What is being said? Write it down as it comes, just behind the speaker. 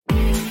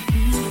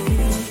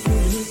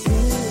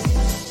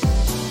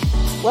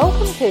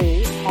Welcome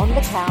to On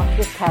the Couch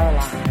with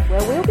Caroline,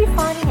 where we'll be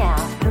finding out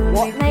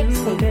what makes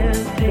people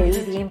do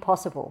the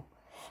impossible.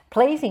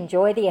 Please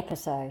enjoy the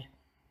episode.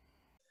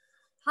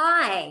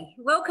 Hi,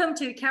 welcome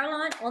to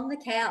Caroline on the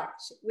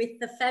Couch with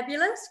the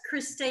fabulous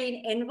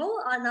Christine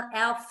Envall on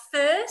our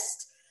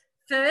first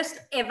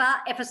ever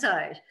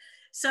episode.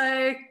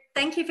 So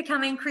thank you for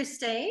coming,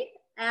 Christine.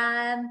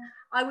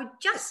 I would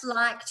just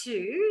like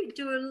to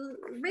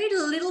read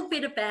a little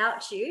bit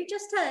about you,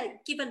 just to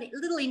give a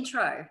little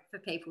intro for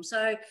people.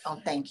 So,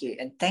 thank you,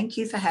 and thank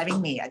you for having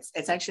me.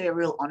 It's actually a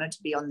real honour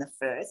to be on the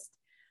first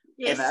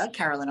ever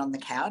Caroline on the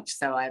Couch.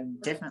 So I'm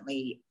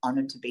definitely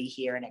honoured to be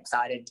here and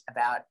excited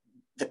about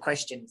the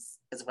questions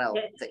as well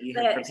that you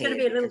have prepared. It's going to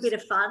be a little bit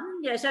of fun.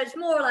 Yeah, so it's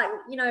more like,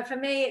 for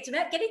me, it's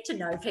about getting to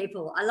know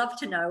people. I love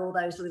to know all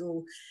those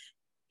little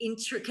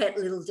intricate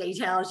little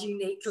details,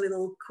 unique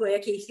little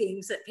quirky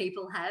things that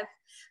people have.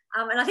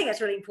 And I think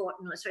that's really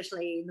important,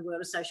 especially in the world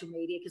of social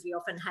media, because we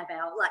often have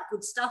our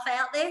good stuff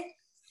out there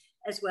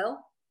as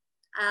well.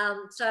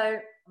 So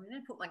I'm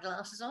going to put my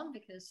glasses on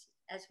because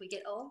as we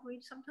get old, we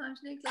sometimes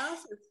need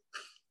glasses.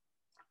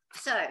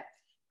 So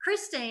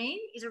Christine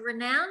is a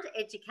renowned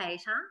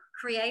educator,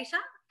 creator,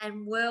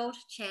 and world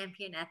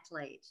champion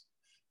athlete.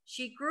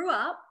 She grew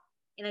up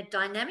in a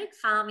dynamic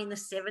farm in the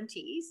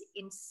 70s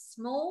in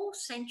small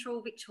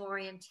central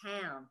Victorian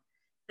town,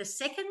 the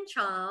second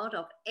child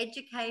of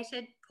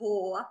educated,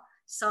 poor,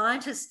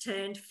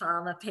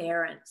 scientist-turned-farmer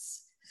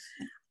parents.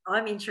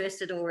 I'm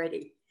interested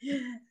already.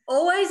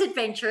 Always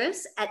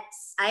adventurous, at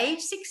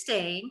age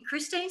 16,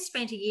 Christine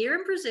spent a year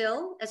in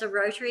Brazil as a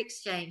Rotary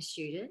exchange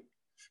student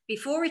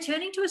before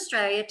returning to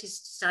Australia to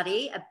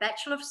study a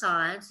Bachelor of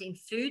Science in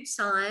Food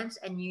Science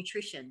and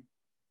Nutrition.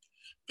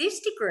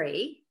 This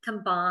degree,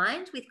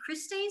 combined with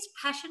Christine's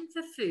passion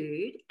for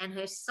food and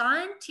her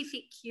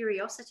scientific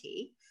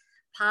curiosity,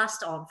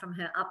 passed on from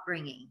her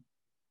upbringing.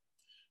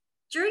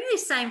 During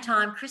this same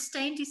time,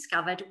 Christine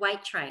discovered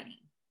weight training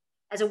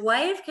as a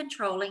way of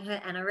controlling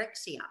her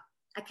anorexia,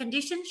 a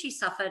condition she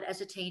suffered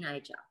as a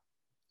teenager.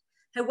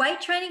 Her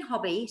weight training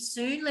hobby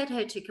soon led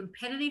her to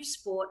competitive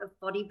sport of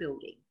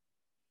bodybuilding.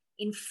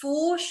 In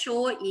 4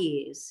 short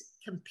years,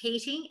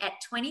 competing at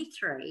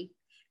 23,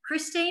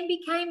 Christine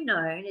became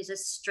known as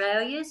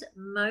Australia's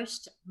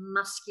most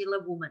muscular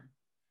woman,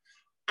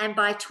 and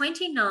by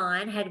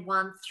 29 had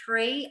won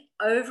 3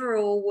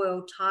 overall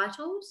world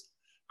titles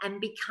and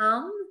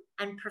become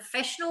a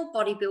professional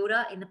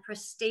bodybuilder in the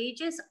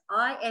prestigious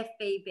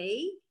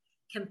IFBB,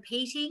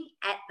 competing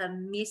at the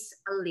Miss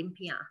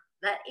Olympia.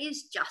 That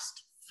is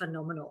just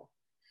phenomenal.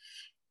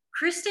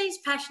 Christine's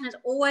passion has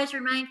always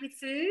remained with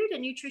food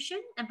and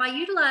nutrition, and by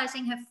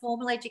utilising her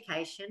formal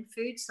education,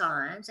 food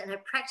science, and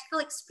her practical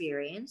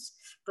experience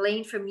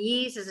gleaned from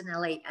years as an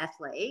elite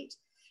athlete,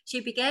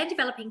 she began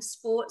developing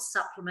sports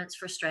supplements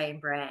for Australian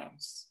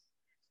brands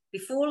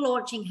before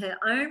launching her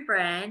own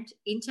brand,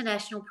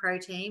 International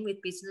Protein,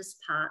 with business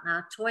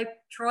partner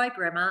Troy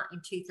Bremer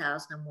in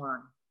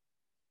 2001.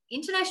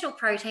 International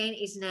Protein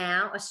is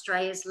now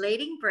Australia's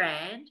leading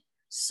brand,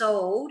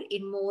 sold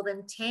in more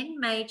than 10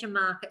 major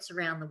markets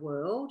around the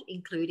world,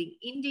 including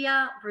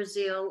India,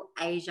 Brazil,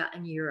 Asia,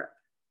 and Europe.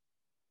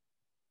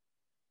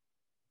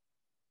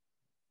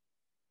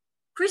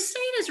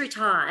 Christine has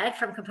retired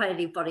from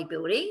competitive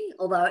bodybuilding,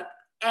 although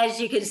as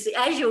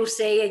you'll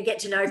see and get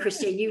to know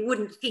Christine, you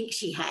wouldn't think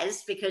she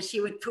has, because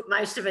she would put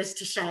most of us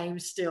to shame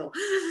still.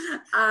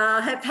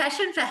 Her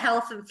passion for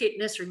health and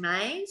fitness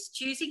remains,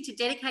 choosing to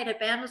dedicate her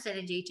boundless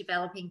energy to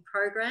developing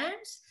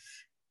programs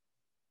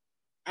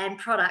and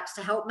products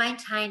to help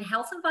maintain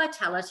health and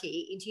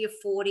vitality into your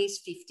 40s,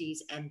 50s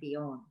and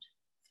beyond.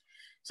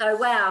 So,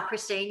 wow,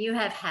 Christine, you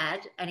have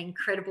had an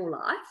incredible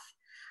life.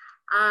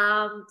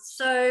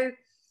 So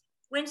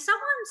when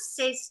someone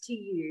says to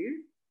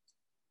you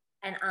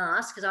and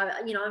asks, because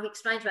I've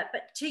explained that,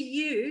 but to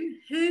you,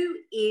 who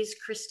is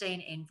Christine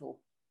Envall?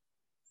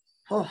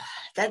 Oh,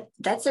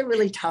 that's a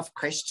really tough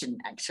question,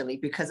 actually,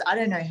 because I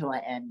don't know who I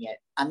am yet.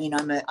 I mean,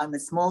 I'm a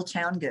small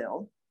town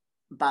girl,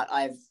 but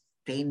I've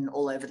been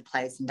all over the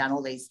place and done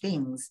all these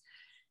things,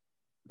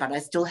 but I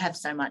still have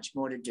so much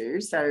more to do.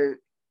 So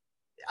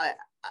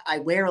I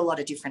wear a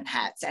lot of different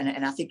hats,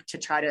 and I think to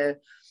try to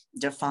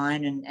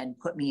define and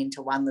put me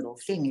into one little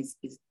thing is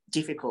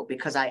difficult,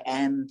 because I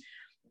am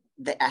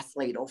the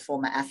athlete or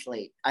former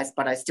athlete,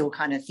 but I still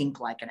kind of think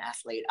like an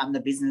athlete. I'm the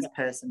business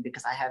person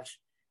because I have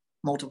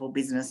multiple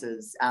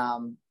businesses.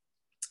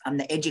 I'm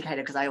the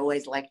educator because I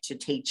always like to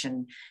teach,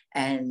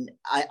 and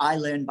I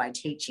learn by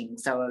teaching.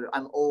 So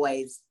I'm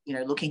always,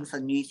 looking for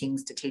new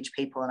things to teach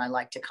people, and I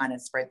like to kind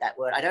of spread that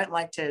word. I don't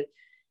like to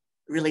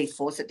really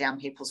force it down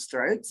people's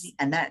throats,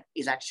 and that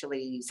is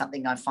actually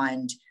something I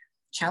find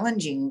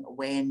challenging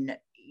when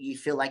you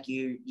feel like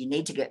you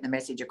need to get the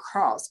message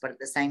across, but at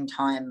the same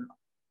time,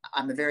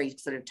 I'm a very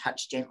sort of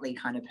touch gently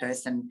kind of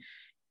person,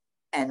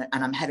 and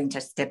I'm having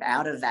to step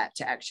out of that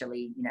to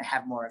actually,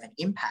 have more of an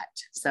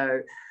impact.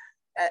 So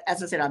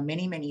as I said, I'm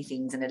many, many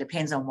things, and it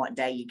depends on what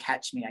day you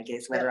catch me, I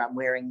guess, whether I'm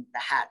wearing the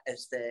hat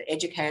as the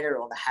educator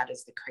or the hat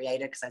as the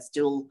creator, because I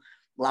still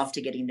love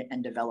to get in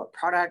and develop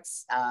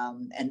products.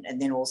 And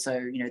then also,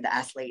 you know, the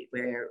athlete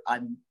where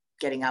I'm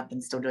getting up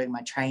and still doing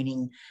my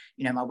training.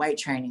 You know, my weight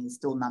training is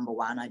still number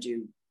one. I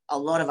do a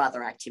lot of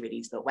other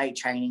activities, but weight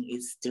training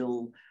is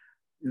still,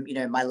 you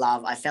know, my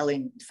love. I fell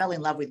in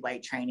love with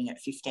weight training at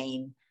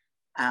 15.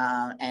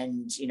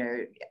 And, you know,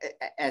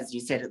 as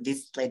you said,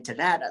 this led to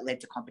that. It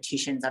led to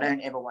competitions. I don't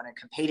ever want to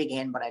compete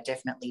again, but I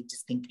definitely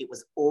just think it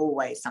was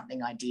always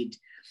something I did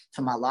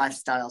for my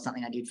lifestyle,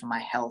 something I did for my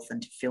health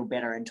and to feel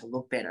better and to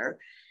look better.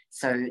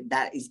 So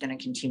that is going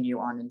to continue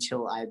on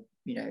until I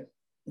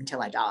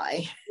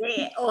die.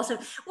 Yeah, awesome.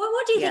 Well,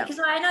 what do you think?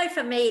 Because I know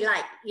for me,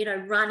 like, you know,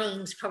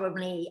 running's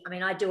probably, I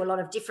mean, I do a lot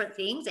of different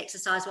things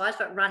exercise-wise,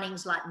 but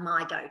running's like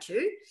my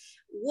go-to.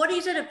 What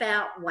is it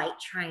about weight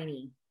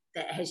training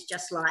that has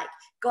just like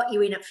got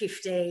you in at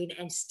 15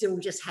 and still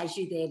just has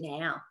you there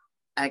now?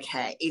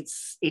 Okay,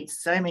 it's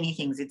so many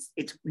things.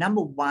 It's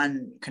number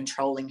one,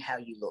 controlling how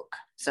you look.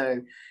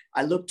 So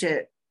I looked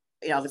at,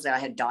 you know, obviously I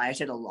had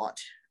dieted a lot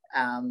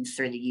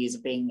through the years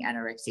of being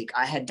anorexic.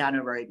 I had done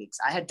aerobics.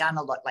 I had done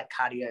a lot like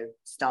cardio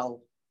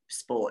style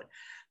sport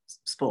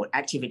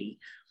activity.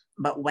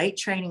 But weight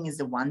training is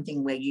the one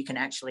thing where you can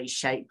actually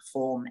shape,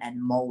 form,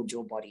 and mold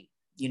your body.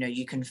 You know,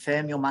 you can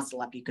firm your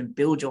muscle up, you can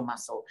build your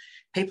muscle.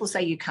 People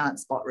say you can't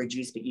spot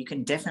reduce, but you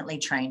can definitely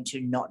train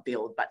to not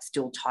build, but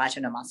still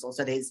tighten a muscle.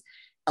 So there's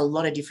a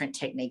lot of different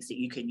techniques that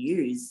you can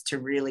use to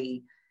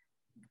really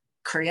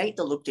create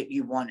the look that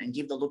you want and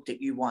give the look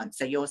that you want.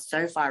 So you're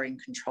so far in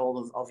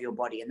control of your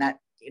body. And that,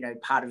 you know,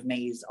 part of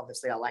me is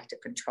obviously I like to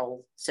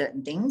control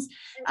certain things,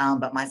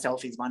 but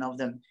myself is one of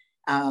them.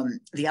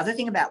 The other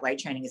thing about weight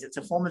training is it's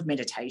a form of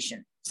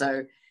meditation.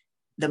 So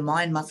the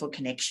mind-muscle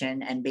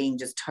connection and being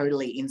just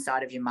totally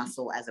inside of your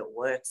muscle as it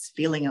works,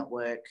 feeling it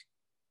work,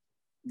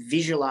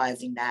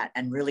 visualizing that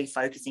and really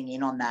focusing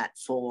in on that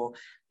for,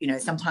 you know,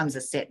 sometimes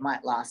a set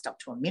might last up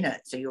to a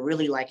minute. So you're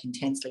really like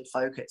intensely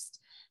focused,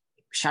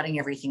 shutting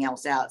everything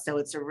else out. So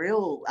it's a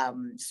real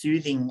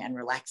soothing and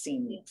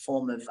relaxing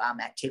form of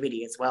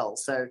activity as well.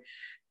 So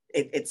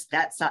it's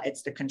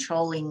the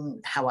controlling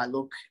how I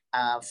look,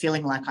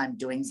 feeling like I'm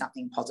doing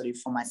something positive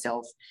for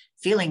myself,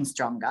 feeling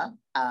stronger.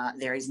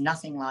 There is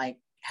nothing like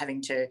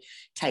having to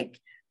take,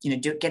 you know,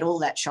 get all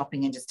that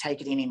shopping and just take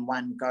it in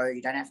one go.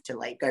 You don't have to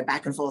like go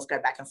back and forth.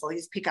 You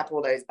just pick up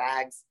all those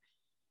bags,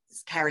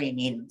 just carry them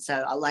in. So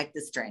I like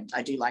the strength.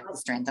 I do like the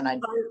strength. And I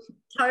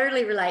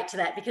totally relate to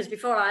that, because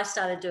before I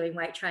started doing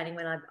weight training,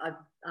 when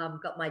I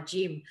got my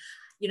gym,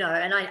 you know,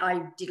 and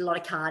I did a lot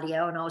of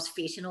cardio and I was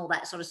fit and all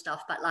that sort of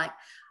stuff. But like,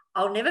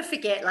 I'll never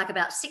forget, like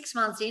about 6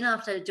 months in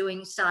after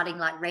starting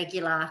like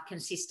regular,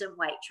 consistent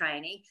weight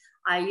training,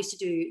 I used to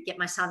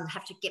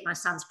have to get my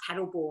son's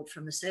paddleboard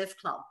from the surf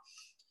club,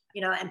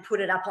 you know, and put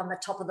it up on the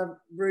top of the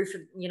roof.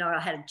 You know, I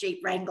had a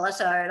Jeep Wrangler,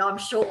 and I'm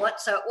short,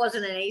 so it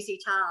wasn't an easy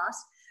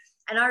task.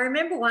 And I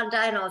remember one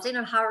day, and I was in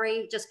a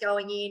hurry, just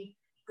going in,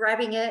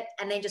 grabbing it,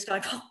 and then just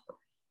going, oh,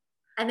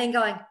 and then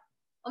going,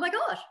 oh my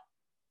gosh,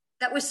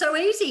 that was so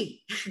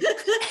easy.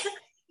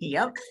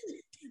 Yep.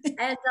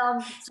 And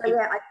so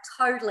yeah, I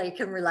totally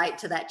can relate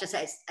to that.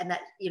 And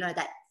that, you know,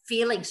 that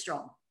feeling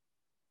strong,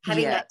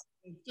 having that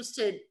just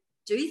to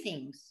do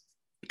things.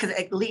 Because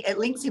it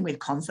links in with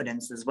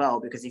confidence as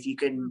well. Because if you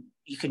can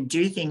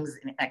do things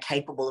and are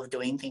capable of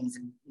doing things,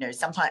 and you know,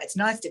 sometimes it's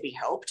nice to be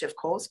helped, of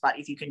course, but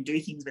if you can do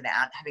things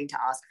without having to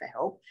ask for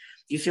help,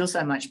 you feel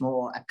so much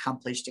more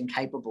accomplished and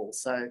capable.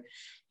 So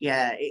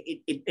yeah,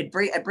 it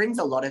brings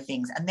a lot of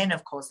things. And then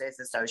of course there's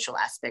the social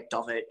aspect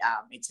of it.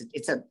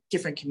 It's a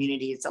different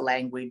community, it's a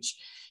language.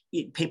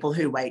 People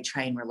who weight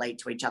train relate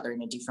to each other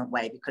in a different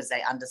way because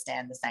they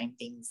understand the same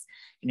things.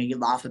 You know, you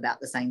laugh about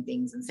the same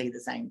things and see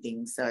the same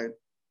things. So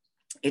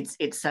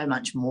it's so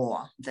much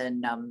more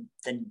than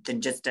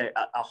just a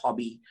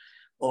hobby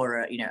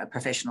or a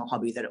professional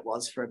hobby that it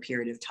was for a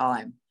period of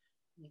time.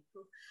 Yeah,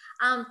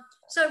 cool.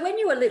 So when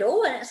you were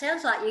little, and it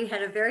sounds like you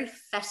had a very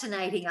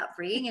fascinating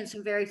upbringing and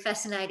some very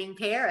fascinating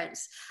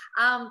parents.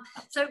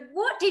 So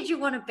what did you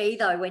want to be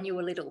though when you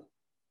were little?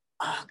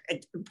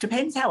 It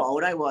depends how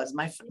old I was.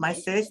 My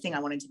first thing, I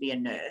wanted to be a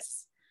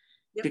nurse.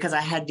 Yep. Because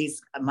I had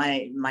this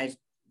my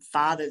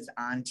father's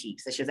auntie,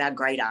 so she was our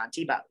great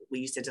auntie, but we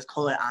used to just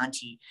call her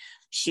auntie.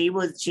 She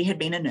had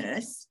been a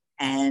nurse,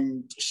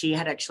 and she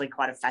had actually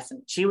quite a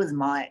fascinating. She was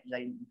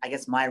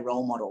my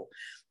role model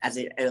as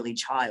an early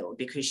child,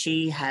 because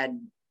she had,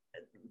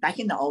 back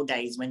in the old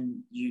days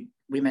when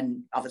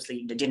women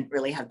obviously didn't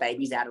really have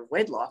babies out of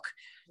wedlock,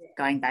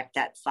 going back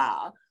that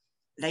far,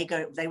 they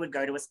would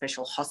go to a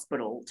special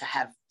hospital to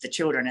have the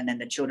children, and then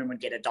the children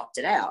would get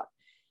adopted out.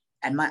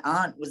 And my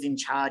aunt was in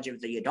charge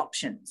of the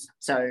adoptions.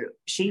 So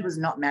she was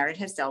not married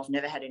herself,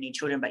 never had any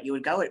children, but you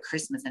would go at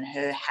Christmas and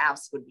her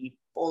house would be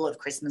full of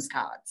Christmas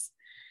cards.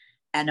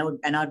 And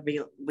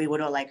we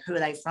would all like, who are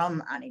they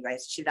from, Auntie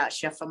Grace? She'd be like,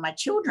 "Chef, from my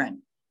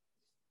children."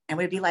 And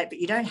we'd be like, "But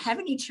you don't have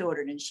any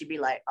children." And she'd be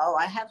like, "Oh,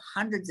 I have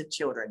hundreds of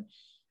children."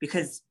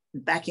 Because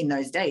back in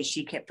those days,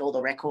 she kept all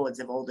the records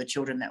of all the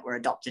children that were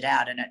adopted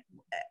out.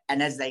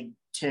 And as they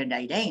turned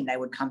 18, they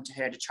would come to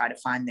her to try to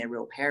find their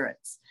real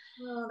parents.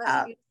 Oh,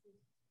 that's beautiful.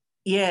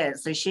 Yeah,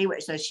 so she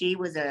was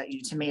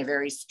to me a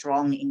very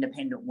strong,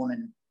 independent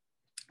woman.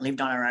 Lived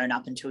on her own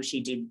up until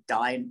she did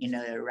die in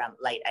around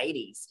late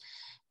 80s.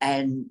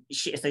 And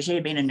she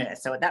had been a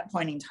nurse. So at that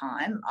point in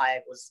time, I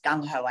was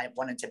gung-ho. I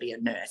wanted to be a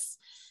nurse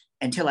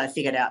until I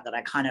figured out that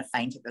I kind of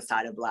faint at the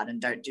sight of blood and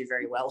don't do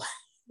very well.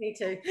 Me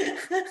too.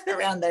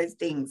 around those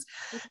things.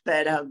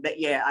 But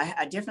yeah,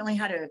 I definitely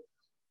had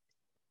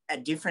a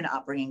different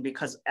upbringing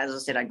because, as I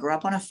said, I grew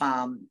up on a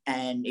farm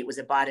and it was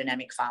a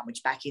biodynamic farm,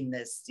 which back in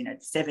the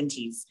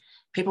 70s,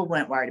 people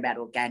weren't worried about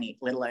organic,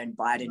 let alone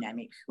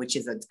biodynamic, which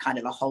is a kind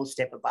of a whole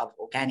step above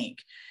organic.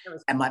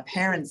 And my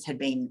parents had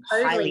been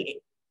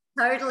totally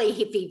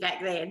hippie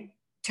back then.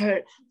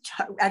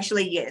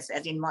 Actually, yes,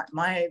 as in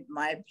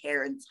my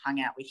parents hung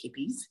out with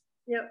hippies.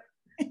 Yep.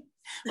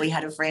 We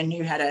had a friend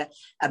who had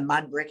a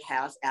mud brick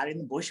house out in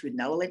the bush with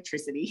no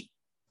electricity.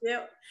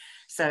 Yep.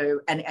 So,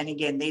 and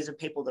again, these are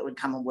people that would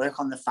come and work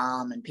on the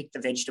farm and pick the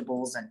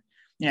vegetables and,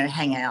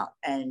 hang out.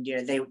 And,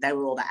 they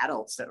were all the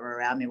adults that were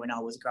around me when I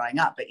was growing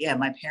up. But yeah,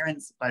 my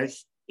parents both,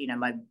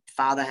 my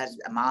father has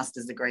a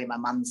master's degree. My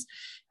mum's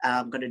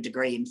got a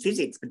degree in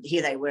physics, but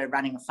here they were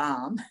running a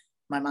farm.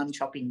 My mum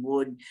chopping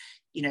wood,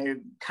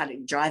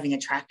 driving a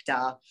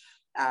tractor,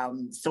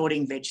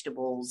 sorting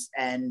vegetables.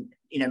 And,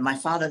 my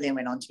father then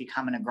went on to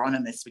become an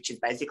agronomist, which is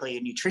basically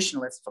a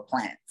nutritionalist for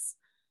plants.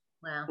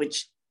 Wow.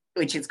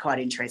 Which is quite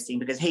interesting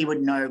because he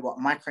would know what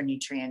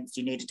micronutrients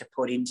you needed to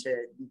put into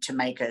to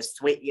make a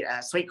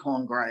sweet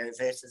corn grow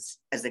versus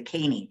a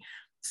zucchini.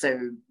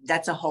 So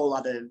that's a whole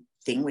other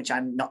thing, which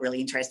I'm not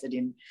really interested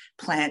in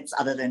plants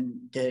other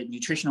than the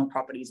nutritional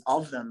properties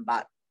of them.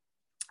 But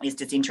it's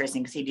just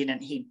interesting because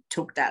he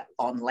took that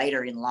on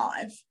later in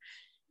life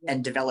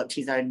and developed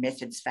his own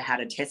methods for how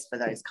to test for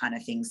those kind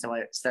of things. So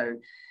I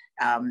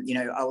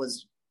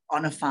was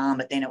on a farm,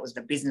 but then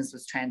the business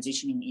was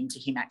transitioning into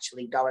him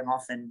actually going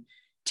off and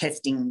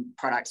testing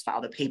products for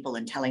other people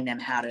and telling them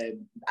how to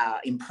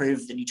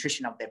improve the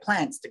nutrition of their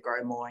plants to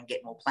grow more and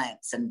get more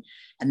plants. And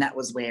that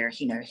was where,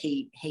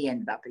 he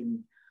ended up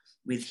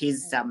with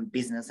his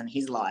business and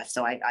his life.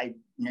 So I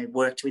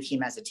worked with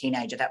him as a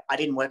teenager. I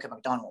didn't work at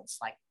McDonald's.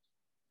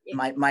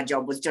 My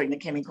job was doing the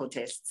chemical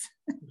tests.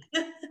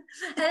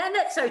 And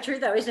that's so true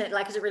though, isn't it?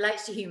 Like, as it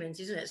relates to humans,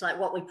 isn't it? It's like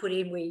what we put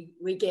in,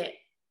 we get.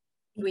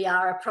 We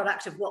are a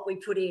product of what we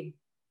put in,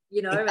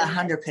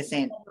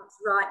 100%.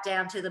 Right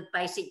down to the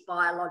basic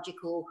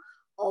biological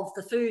of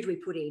the food we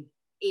put in.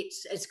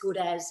 It's as good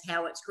as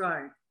how it's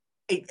grown.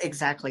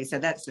 Exactly. So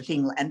that's the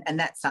thing. And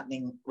that's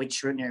something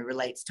which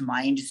relates to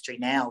my industry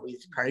now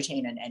with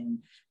protein and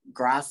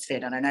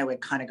grass-fed. And I know we're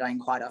kind of going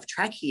quite off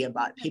track here,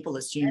 but people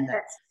assume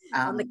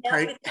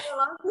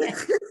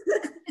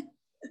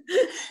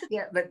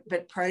yeah,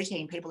 but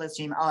protein, people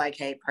assume,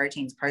 okay,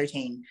 protein's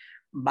protein.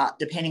 But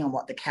depending on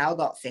what the cow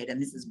got fed,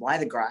 and this is why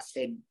the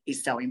grass-fed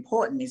is so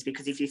important, is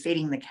because if you're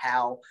feeding the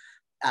cow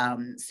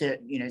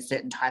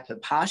certain type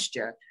of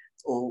pasture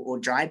or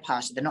dried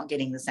pasture, they're not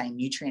getting the same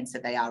nutrients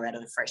that they are out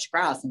of the fresh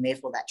grass, and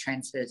therefore that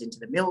transfers into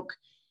the milk,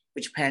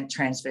 which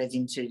transfers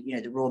into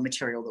the raw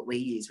material that we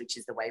use, which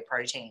is the whey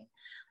protein,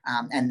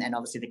 and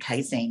obviously the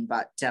casein.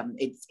 But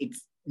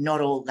it's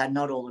not all, they're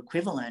not all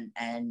equivalent,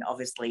 and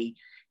obviously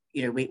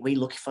we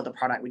look for the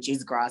product which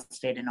is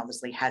grass-fed and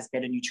obviously has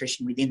better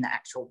nutrition within the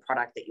actual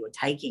product that you're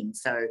taking.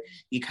 So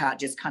you can't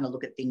just kind of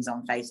look at things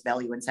on face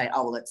value and say,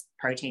 oh, well, it's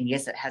protein.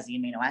 Yes, it has the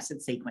amino acid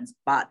sequence,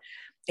 but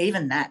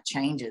even that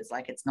changes.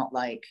 Like, it's not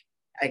like,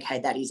 okay,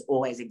 that is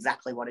always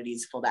exactly what it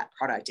is for that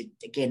product.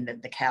 Again,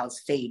 the cow's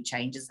feed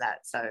changes that.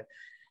 So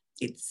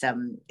it's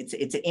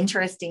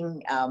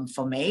interesting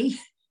for me.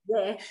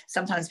 Yeah.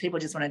 Sometimes people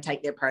just want to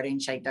take their protein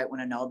shake, don't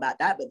want to know about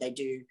that, but they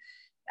do.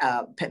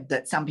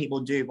 That some people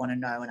do want to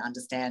know and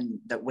understand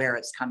that where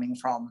it's coming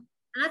from,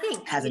 and I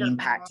think has an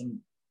impact in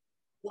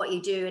what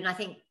you do. And I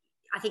think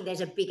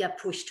there's a bigger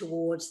push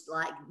towards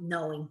like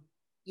knowing,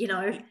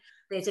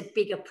 there's a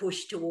bigger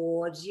push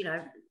towards,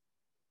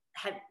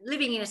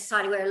 living in a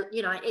society where,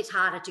 it's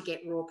harder to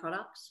get raw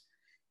products,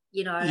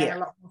 and a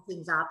lot more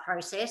things are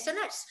processed. And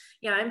that's,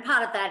 and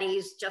part of that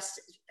is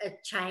just a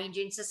change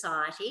in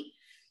society,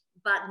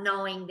 but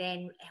knowing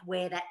then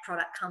where that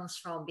product comes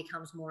from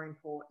becomes more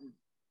important.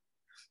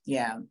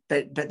 Yeah,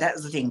 but that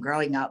was the thing.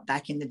 Growing up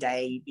back in the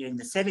day, in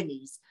the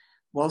 70s,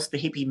 whilst the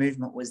hippie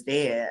movement was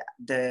there,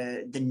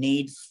 the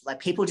need, like,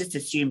 people just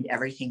assumed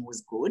everything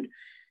was good.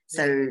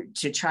 So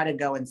to try to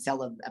go and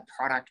sell a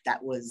product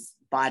that was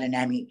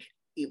biodynamic,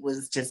 it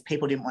was just,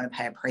 people didn't want to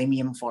pay a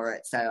premium for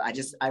it. So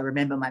I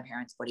remember my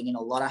parents putting in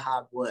a lot of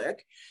hard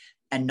work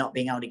and not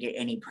being able to get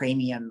any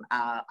premium,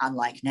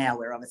 unlike now,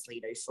 where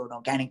obviously, for an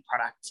organic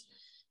product,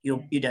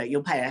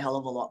 you'll pay a hell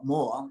of a lot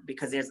more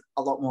because there's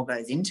a lot more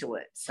goes into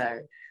it. So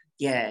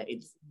yeah,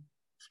 it's,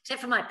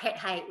 except for my pet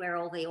hate where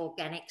all the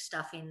organic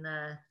stuff in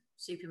the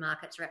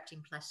supermarkets wrapped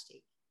in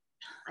plastic.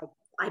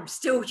 I'm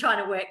still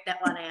trying to work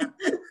that one out.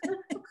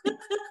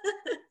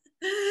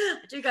 I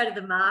do go to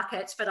the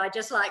markets, but I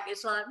just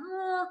it's like,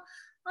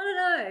 I don't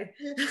know.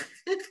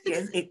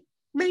 Yes, it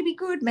may be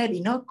good,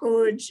 maybe not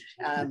good.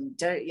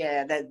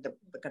 They've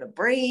got to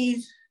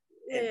breathe.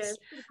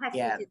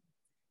 Yeah.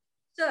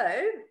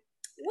 So,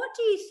 what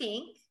do you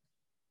think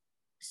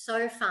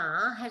so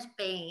far has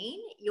been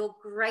your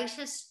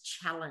greatest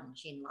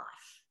challenge in life?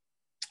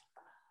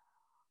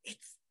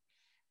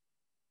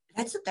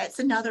 That's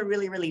another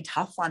really, really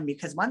tough one,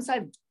 because once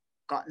I've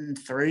gotten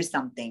through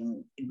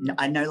something,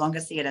 I no longer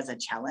see it as a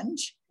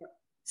challenge.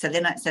 So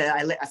then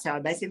I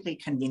basically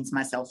convince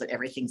myself that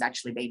everything's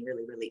actually been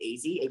really, really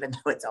easy, even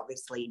though it's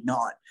obviously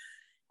not.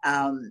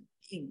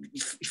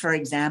 For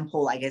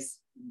example, I guess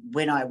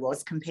when I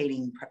was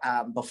competing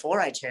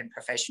before I turned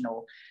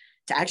professional,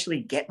 to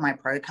actually get my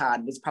pro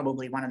card was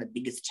probably one of the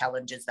biggest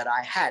challenges that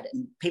I had.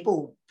 And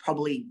people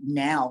probably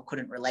now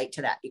couldn't relate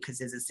to that, because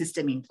there's a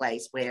system in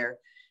place where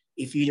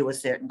if you do a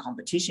certain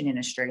competition in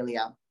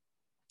Australia,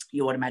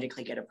 you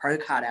automatically get a pro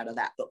card out of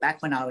that. But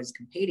back when I was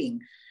competing,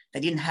 they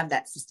didn't have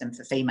that system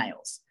for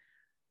females.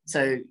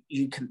 So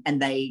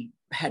and they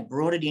had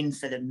brought it in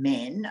for the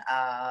men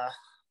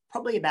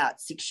probably about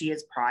 6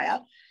 years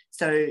prior.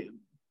 So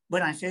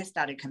when I first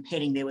started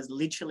competing, there was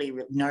literally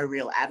no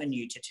real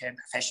avenue to turn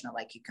professional.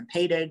 Like, you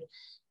competed,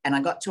 and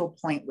I got to a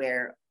point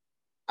where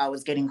I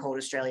was getting called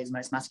Australia's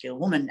most muscular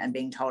woman and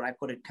being told I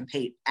couldn't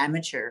compete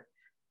amateur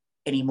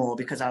anymore,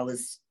 because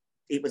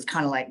it was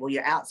kind of like, well,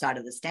 you're outside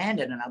of the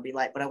standard. And I'll be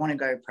like, but I want to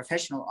go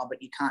professional. Oh,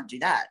 but you can't do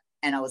that.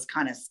 And I was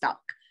kind of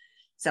stuck.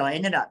 So I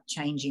ended up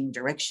changing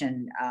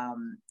direction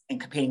and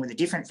competing with a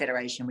different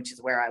federation, which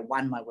is where I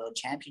won my world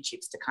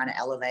championships, to kind of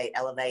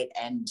elevate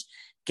and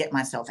get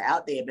myself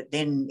out there. But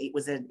then it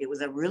was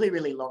a really,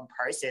 really long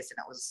process, and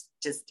it was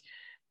just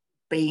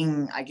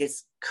being, I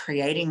guess,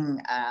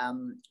 creating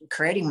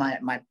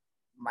my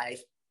I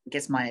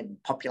guess my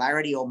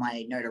popularity or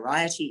my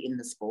notoriety in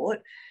the sport,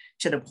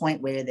 to the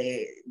point where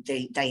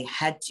they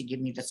had to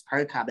give me this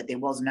pro card, but there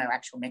was no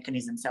actual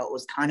mechanism. So it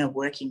was kind of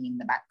working in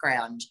the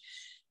background.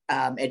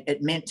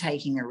 It meant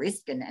taking a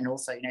risk and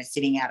also,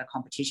 sitting out a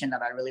competition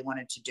that I really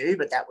wanted to do,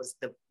 but that was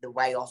the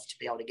way off to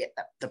be able to get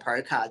the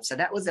pro card. So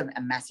that was a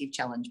massive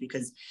challenge,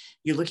 because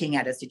you're looking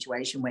at a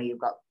situation where you've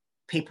got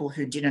people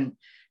who didn't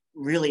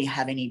really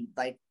have any,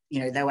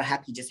 they were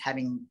happy just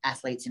having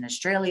athletes in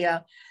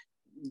Australia,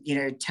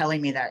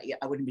 telling me that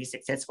I wouldn't be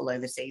successful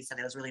overseas. So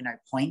there was really no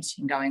point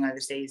in going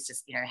overseas,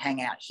 just,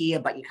 hang out here,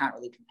 but you can't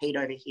really compete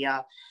over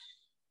here.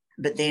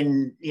 But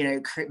then,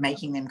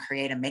 making them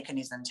create a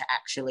mechanism to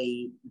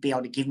actually be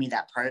able to give me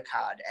that pro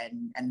card.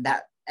 And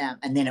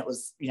then it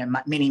was,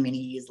 many, many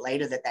years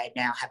later that they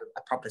now have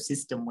a proper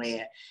system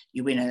where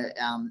you win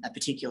a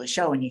particular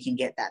show and you can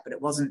get that. But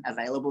it wasn't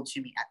available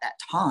to me at that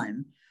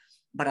time.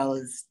 But I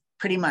was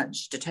pretty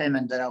much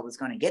determined that I was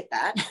going to get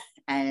that.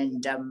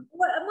 And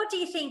what do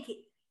you think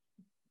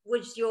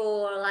was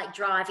your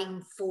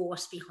driving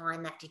force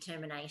behind that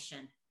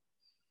determination?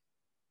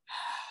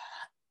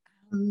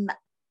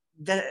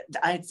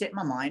 I had set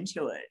my mind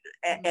to it,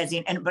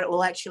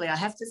 actually, I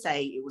have to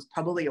say it was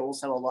probably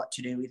also a lot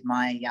to do with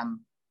my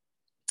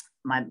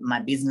my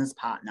business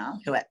partner,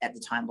 who at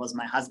the time was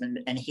my husband,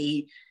 and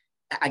he,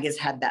 I guess,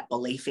 had that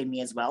belief in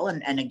me as well.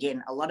 And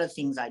again, a lot of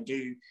things I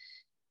do,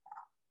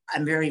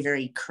 I'm very,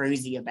 very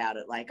cruisy about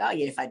it. Like, oh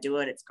yeah, if I do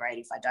it, it's great.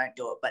 If I don't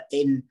do it, but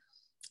then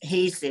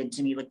he said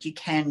to me, look,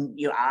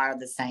 you are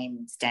the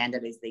same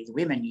standard as these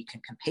women. You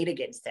can compete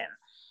against them.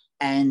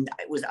 And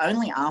it was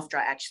only after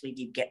I actually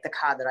did get the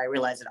card that I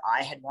realized that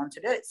I had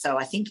wanted it. So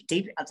I think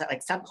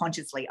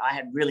subconsciously, I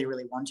had really,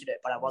 really wanted it,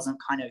 but I wasn't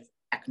kind of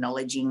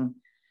acknowledging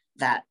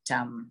that.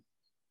 I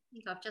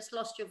think I've just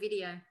lost your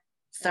video.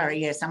 Sorry,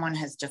 yeah, someone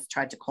has just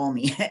tried to call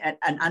me.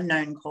 An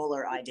unknown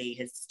caller ID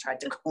has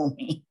tried to call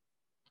me.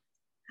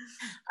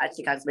 I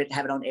think I was meant to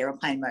have it on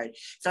airplane mode.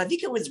 So I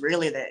think it was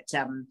really that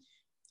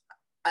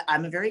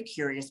I'm a very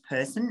curious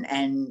person.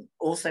 And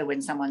also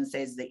when someone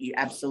says that you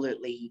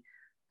absolutely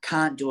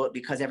can't do it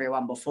because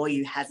everyone before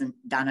you hasn't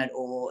done it,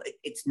 or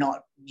it's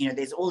not,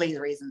 there's all these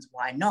reasons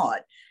why not,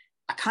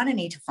 I kind of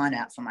need to find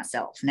out for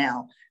myself.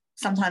 Now,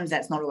 sometimes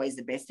that's not always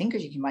the best thing,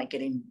 because you might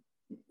get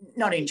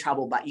not in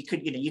trouble, but you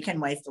could, you can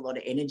waste a lot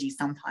of energy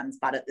sometimes.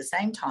 But at the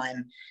same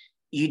time,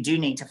 you do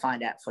need to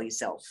find out for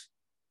yourself,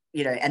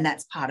 and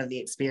that's part of the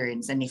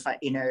experience. And if I,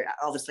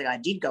 obviously I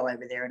did go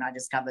over there and I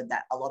discovered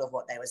that a lot of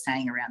what they were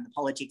saying around the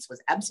politics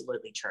was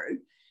absolutely true.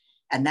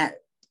 And that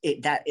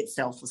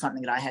itself was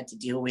something that I had to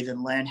deal with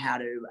and learn how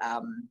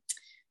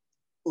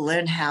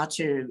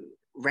to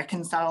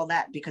reconcile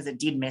that, because it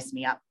did mess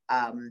me up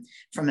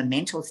from a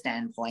mental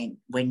standpoint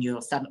when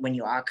you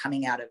are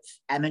coming out of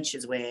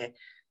amateurs where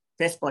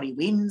best body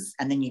wins,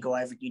 and then you go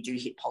over and you do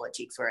hit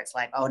politics where it's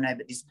like, oh no,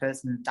 but this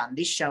person's done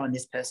this show and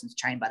this person's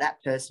trained by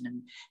that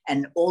person,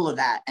 and all of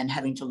that, and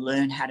having to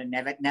learn how to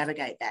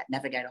navigate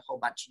a whole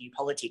bunch of new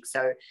politics.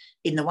 So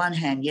in the one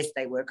hand, yes,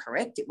 they were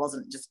correct. It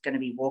wasn't just going to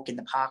be walk in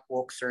the park,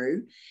 walk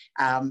through.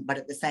 But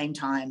at the same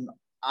time,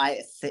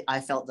 I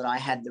felt that I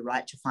had the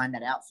right to find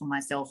that out for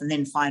myself and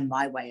then find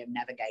my way of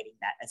navigating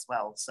that as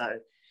well. So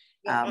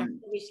and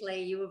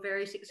obviously you were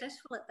very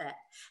successful at that.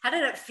 How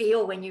did it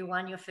feel when you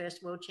won your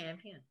first world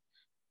champion?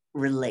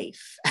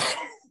 Relief.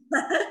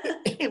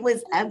 It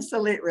was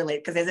absolute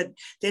relief, because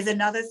there's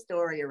another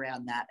story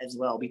around that as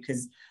well,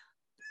 because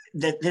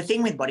the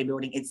thing with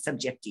bodybuilding, it's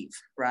subjective,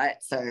 right?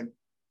 So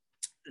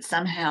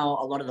somehow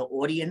a lot of the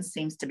audience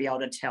seems to be able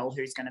to tell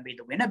who's going to be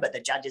the winner, but the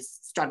judges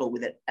struggle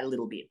with it a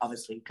little bit,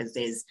 obviously, because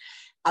there's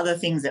other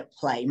things at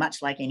play,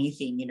 much like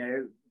anything, you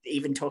know,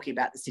 even talking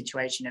about the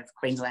situation of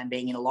Queensland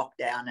being in a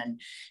lockdown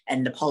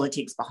and the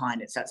politics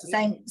behind it. So it's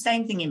the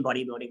same thing in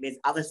bodybuilding. There's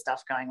other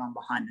stuff going on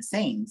behind the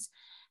scenes.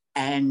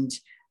 And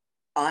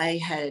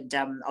I had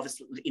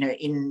obviously, you know,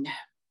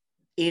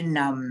 in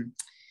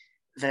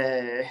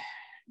the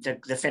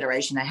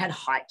federation, they had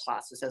height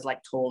classes. So it was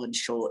like tall and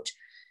short.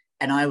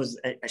 And I was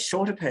a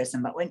shorter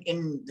person, but when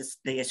in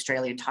the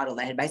Australian title,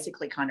 they had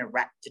basically kind of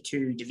wrapped the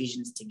two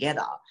divisions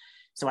together.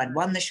 So I'd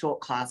won the short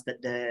class, but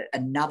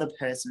another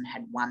person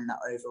had won the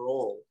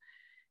overall.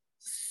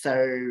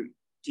 So,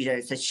 you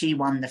know, so she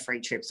won the free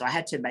trip. So I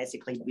had to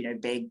basically, you know,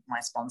 beg my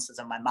sponsors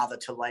and my mother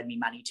to loan me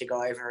money to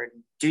go over and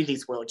do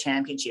this world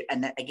championship.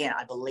 And that, again,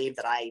 I believed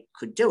that I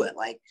could do it.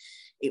 Like,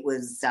 it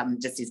was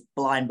just this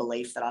blind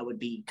belief that I would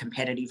be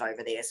competitive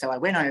over there. So I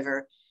went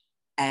over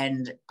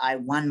and I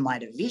won my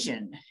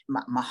division,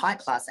 my height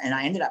class, and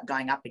I ended up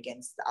going up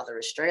against the other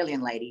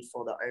Australian lady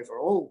for the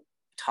overall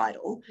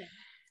title. Okay.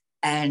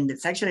 And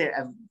it's actually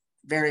a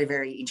very,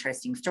 very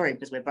interesting story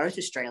because we're both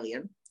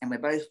Australian and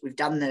we've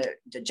done the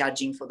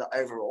judging for the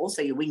overall.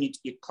 So you win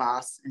your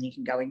class and you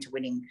can go into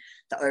winning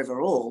the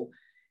overall.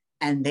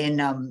 And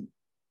then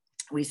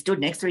we stood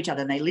next to each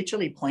other and they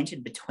literally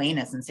pointed between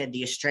us and said,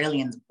 the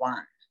Australians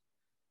won.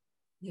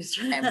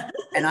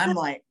 And I'm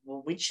like,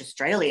 well, which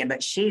Australian?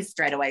 But she's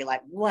straight away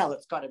like, well,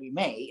 it's got to be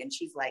me. And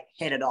she's like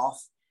headed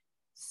off,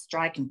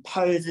 striking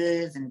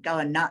poses and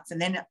going nuts. And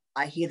then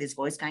I hear this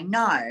voice going,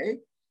 no,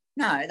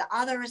 the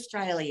other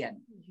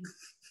Australian.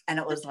 And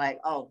it was like,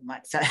 oh my,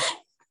 so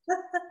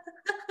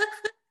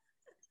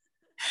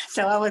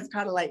I was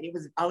kind of like,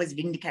 I was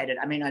vindicated.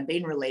 I mean, I'd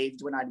been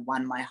relieved when I'd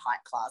won my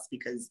height class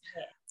because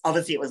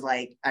obviously it was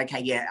like,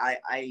 okay, yeah,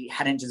 I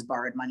hadn't just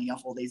borrowed money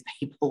off all these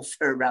people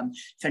for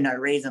no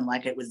reason.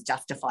 Like, it was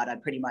justified. I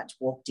pretty much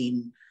walked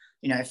in,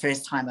 you know,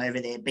 first time over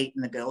there,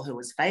 beating the girl who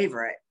was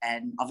favourite.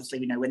 And obviously,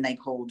 you know, when they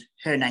called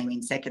her name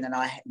in second and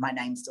my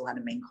name still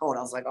hadn't been called,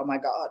 I was like, oh my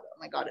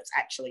God, it's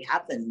actually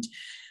happened.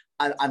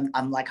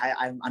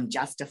 I'm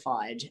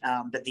justified.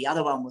 But the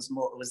other one was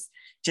it was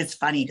just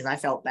funny because I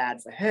felt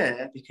bad for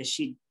her because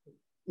she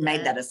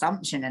made that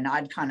assumption and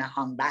I'd kind of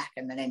hung back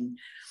and then,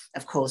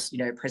 of course, you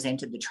know,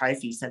 presented the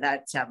trophy. So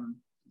that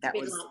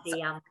was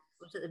like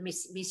was it the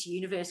Miss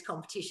Universe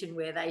competition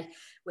where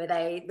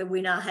the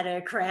winner had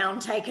her crown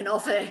taken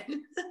off her.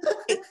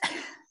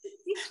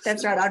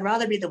 That's right. I'd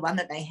rather be the one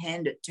that they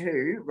hand it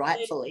to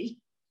rightfully.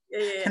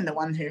 Yeah. And the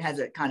one who has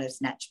it kind of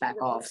snatched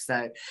back off.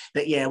 So,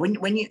 but yeah,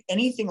 when you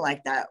anything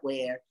like that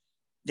where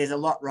there's a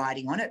lot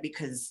riding on it,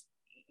 because,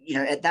 you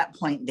know, at that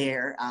point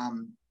there,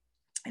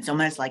 it's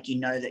almost like, you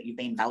know, that you've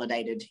been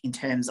validated in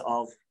terms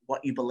of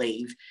what you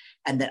believe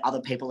and that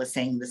other people are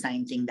seeing the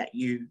same thing that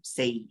you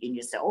see in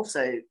yourself.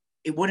 So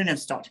it wouldn't have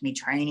stopped me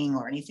training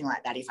or anything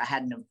like that if I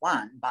hadn't have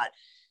won. But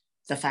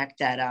the fact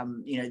that,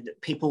 you know,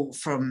 people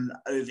from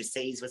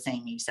overseas were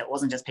seeing me. So it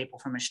wasn't just people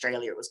from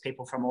Australia, it was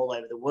people from all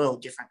over the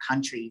world, different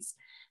countries,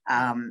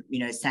 you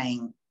know,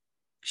 saying,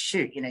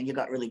 shoot, you know, you've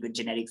got really good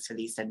genetics for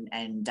this.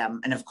 And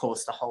of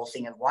course, the whole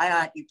thing of, why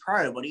aren't you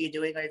pro? What are you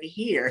doing over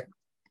here?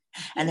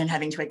 And then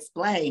having to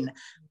explain,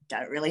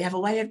 don't really have a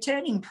way of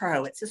turning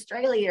pro. It's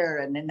Australia.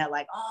 And then they're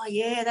like, oh,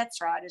 yeah, that's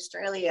right,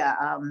 Australia.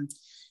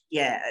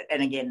 Yeah,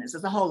 and again, there's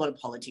a whole lot of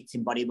politics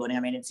in bodybuilding. I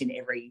mean, it's in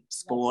every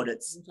sport.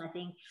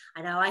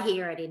 I know I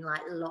hear it in like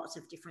lots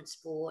of different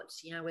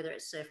sports, you know, whether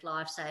it's surf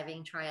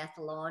lifesaving,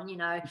 triathlon, you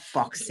know.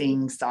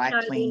 Boxing,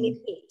 cycling. You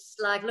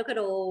know, like, look at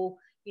all,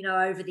 you know,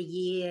 over the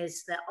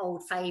years, the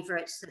old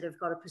favourites that have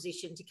got a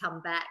position to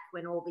come back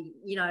when all the,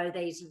 you know,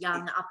 these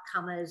young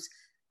upcomers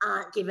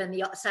aren't given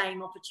the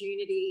same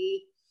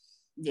opportunity.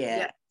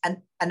 Yeah. And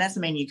that's,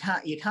 I mean, you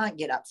can't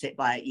get upset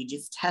by it. You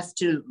just have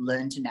to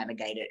learn to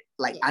navigate it,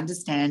 like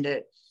understand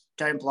it,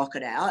 don't block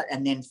it out,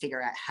 and then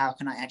figure out how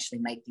can I actually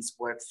make this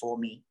work for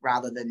me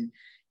rather than,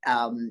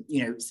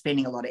 you know,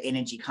 spending a lot of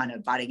energy kind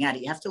of butting at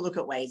it. You have to look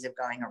at ways of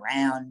going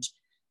around.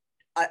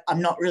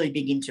 I'm not really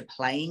big into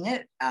playing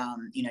it.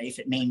 You know, if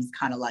it means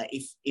kind of like,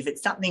 if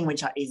it's something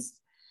which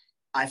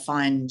I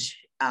find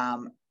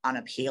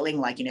unappealing,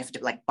 like, you know, have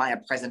to like buy a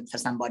present for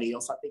somebody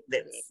or something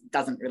that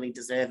doesn't really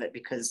deserve it,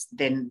 because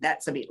then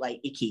that's a bit like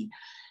icky,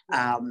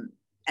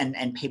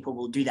 and people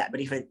will do that.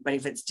 But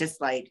if it's just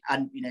like,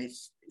 you know,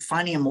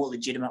 finding a more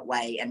legitimate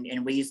way, and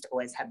we used to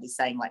always have this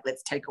saying, like,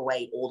 let's take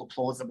away all the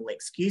plausible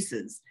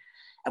excuses,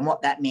 and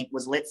what that meant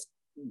was, let's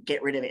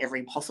get rid of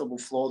every possible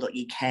flaw that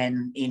you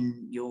can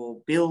in your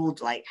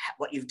build, like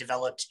what you've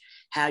developed,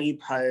 how you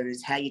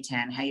pose, how you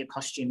tan, how your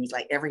costume is,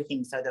 like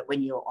everything, so that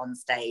when you're on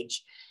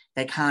stage,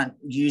 they can't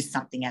use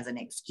something as an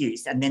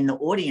excuse. And then the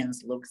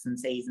audience looks and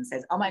sees and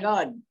says, oh my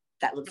God,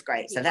 that looks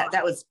great. So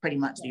that was pretty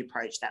much the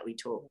approach that we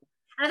took.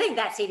 And I think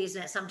that's it,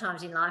 isn't it?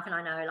 Sometimes in life, and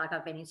I know, like,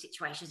 I've been in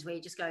situations where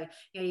you just go,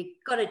 you know, you've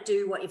got to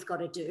do what you've got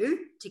to do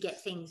to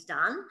get things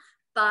done,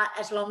 but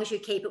as long as you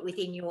keep it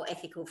within your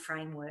ethical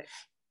framework.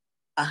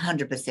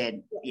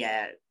 100%.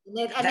 Yeah.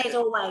 And there's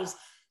always,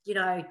 you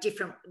know,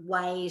 different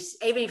ways.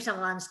 Even if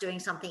someone's doing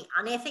something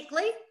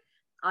unethically,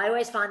 I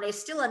always find there's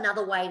still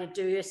another way to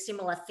do a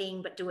similar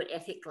thing, but do it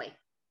ethically.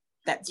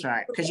 That's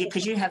right,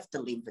 because you have to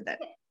live with it.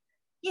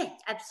 Yeah,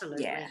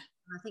 absolutely. Yeah.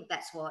 And I think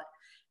that's what,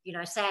 you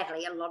know,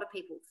 sadly, a lot of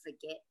people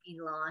forget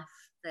in life,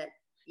 that,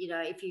 you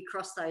know, if you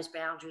cross those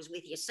boundaries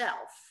with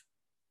yourself,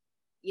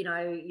 you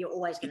know, you're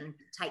always going to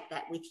take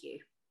that with you.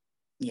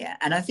 Yeah.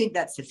 And I think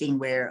that's the thing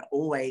where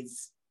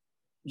always,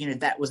 you know,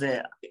 that was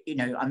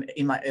I'm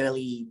in my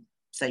early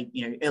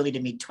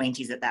to mid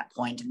 20s at that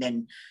point, and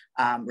then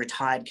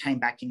retired, came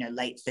back,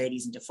 late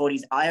 30s into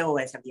 40s. I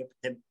always have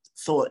the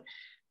thought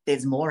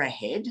there's more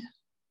ahead.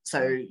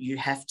 So you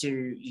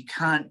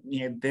can't,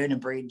 burn a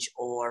bridge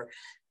or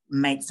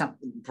break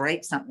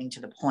something to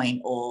the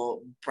point,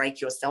 or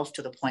break yourself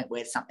to the point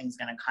where something's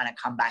going to kind of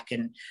come back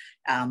and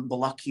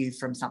block you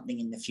from something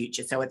in the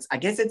future. So I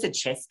guess it's a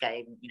chess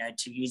game,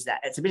 to use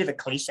that. It's a bit of a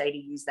cliche to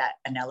use that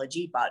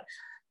analogy, but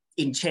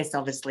in chess,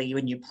 obviously,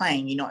 when you're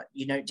playing, you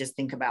don't just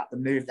think about the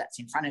move that's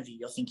in front of you.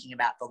 You're thinking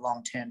about the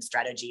long-term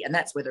strategy, and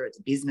that's whether it's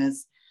a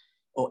business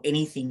or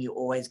anything. You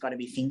always got to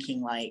be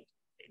thinking like,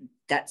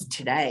 that's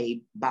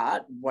today,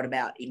 but what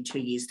about in 2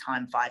 years'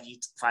 time, 5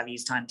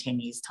 years' time, 10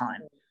 years'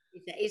 time?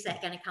 Is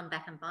that going to come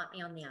back and bite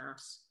me on the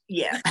ass?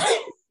 Yeah.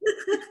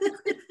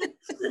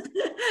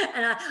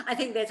 And I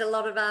think there's a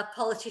lot of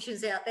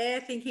politicians out there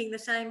thinking the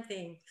same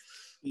thing.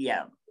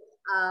 Yeah.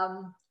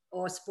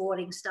 Or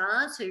sporting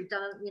stars who've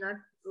done,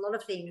 a lot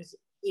of things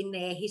in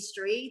their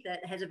history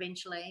that has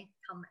eventually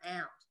come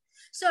out.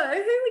 So who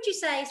would you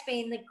say has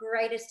been the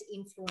greatest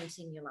influence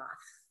in your life?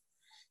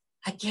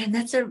 Again,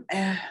 that's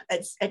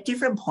it's at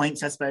different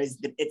points, I suppose.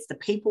 It's the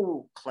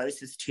people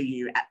closest to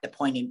you at the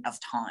point of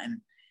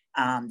time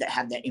that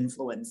have that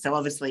influence. So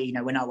obviously,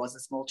 when I was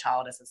a small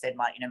child, as I said,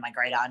 my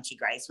great auntie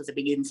Grace was a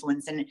big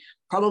influence. And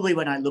probably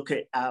when I look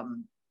at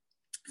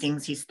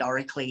things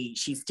historically,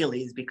 she still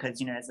is,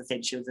 because, as I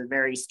said, she was a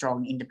very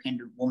strong,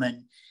 independent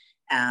woman.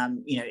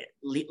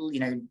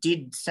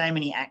 Did so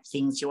many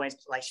things. She always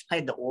she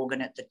played the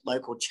organ at the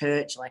local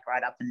church,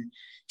 right up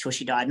until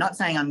she died. Not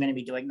saying I'm going to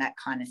be doing that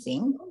kind of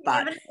thing,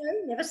 but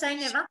never say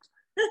never.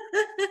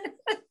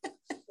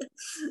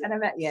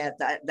 And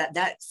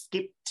that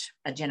skipped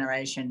a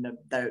generation,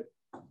 the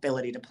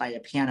ability to play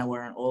a piano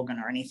or an organ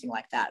or anything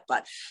like that.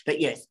 But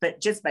yes, but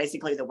just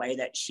basically the way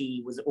that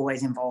she was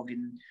always involved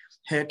in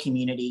her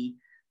community.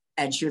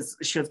 And she was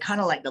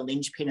kind of like the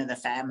linchpin of the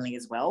family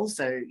as well.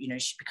 So,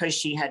 because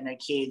she had no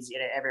kids,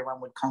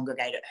 everyone would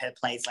congregate at her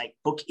place,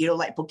 book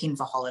in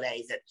for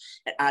holidays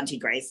at Auntie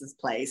Grace's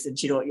place. And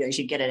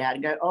she'd get it out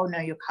and go, oh no,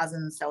 your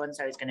cousin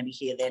so-and-so is going to be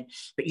here then,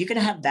 but you're going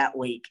to have that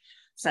week.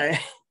 So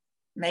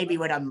maybe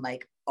when I'm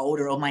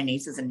older, all my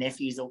nieces and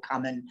nephews will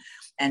come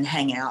and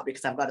hang out,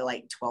 because I've got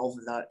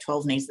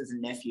 12 nieces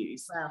and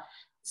nephews. Wow.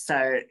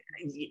 So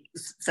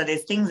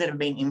there's things that have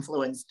been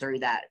influenced through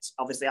that.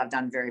 Obviously, I've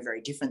done very,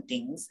 very different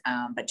things,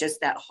 but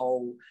just that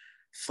whole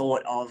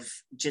thought of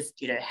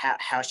just,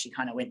 how she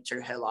kind of went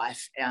through her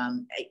life.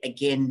 My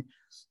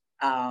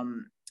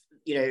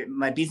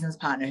business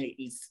partner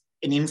is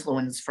an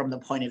influence from the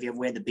point of view of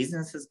where the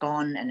business has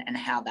gone and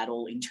how that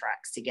all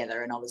interacts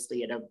together. And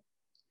obviously at a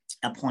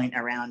point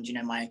around,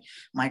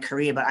 my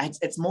career, but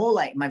it's more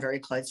like my very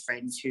close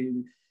friends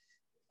who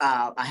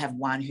I have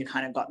one who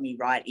kind of got me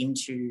right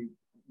into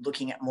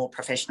looking at more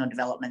professional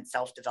development,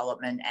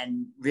 self-development,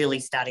 and really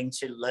starting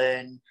to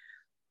learn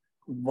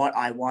what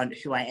I want,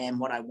 who I am,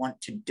 what I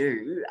want to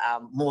do,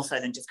 more so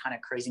than just kind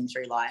of cruising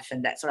through life.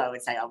 And that's what I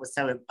would say. I was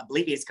so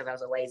oblivious because I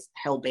was always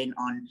hell-bent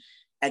on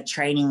a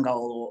training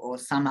goal or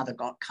some other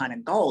kind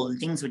of goal, and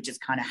things would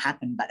just kind of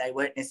happen, but they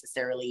weren't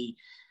necessarily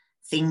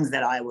things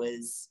that I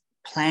was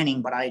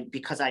planning. But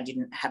because I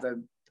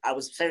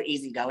was so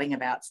easygoing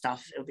about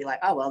stuff, it would be like,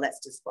 oh, well,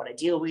 that's just what I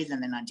deal with,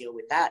 and then I deal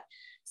with that.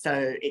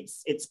 So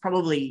it's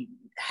probably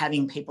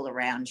having people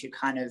around who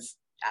kind of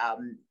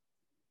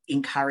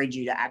encourage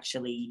you to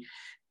actually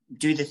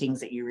do the things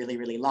that you really,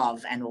 really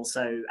love, and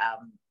also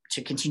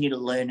to continue to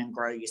learn and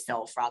grow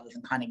yourself, rather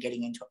than kind of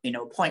getting into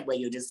a point where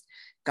you're just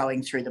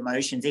going through the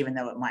motions, even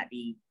though it might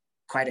be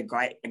quite a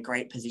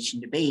great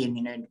position to be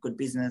in, good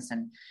business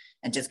and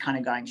just kind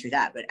of going through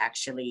that, but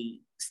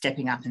actually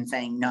stepping up and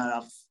saying,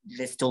 no,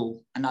 there's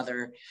still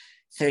another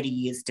 30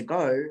 years to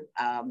go.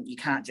 You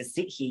can't just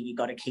sit here. You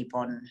got to keep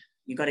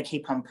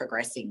on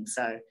progressing.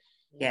 So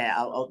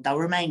yeah, they'll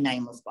remain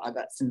nameless, but I've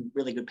got some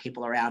really good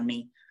people around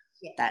me.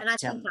 Yeah, and I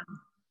think,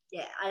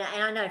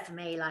 and I know for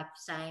me,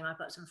 same, I've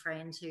got some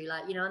friends who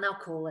and they'll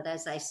call it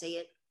as they see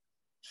it,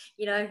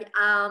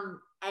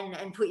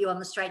 and put you on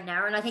the straight and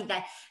narrow. And I think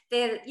that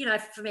they're,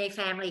 for me,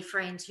 family,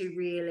 friends who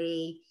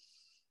really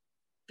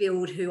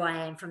build who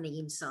I am from the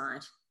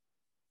inside.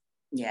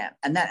 Yeah,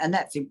 and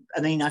that's,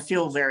 I mean, I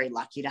feel very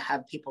lucky to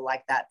have people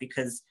like that,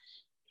 because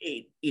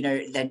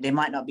there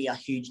might not be a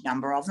huge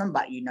number of them,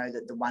 but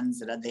that the ones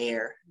that are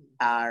there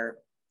are,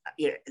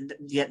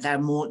 they're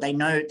more, they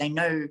know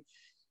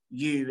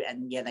you,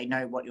 and they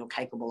know what you're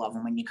capable of,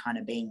 and when you're kind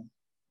of being,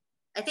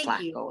 I think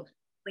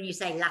when you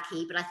say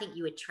lucky, but I think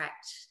you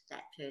attract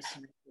that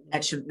person.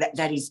 Actually,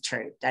 that is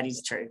true. That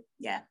is true.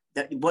 Yeah.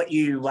 What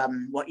you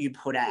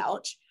put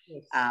out,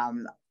 yes.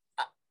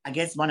 I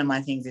guess one of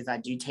my things is I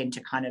do tend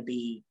to kind of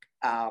be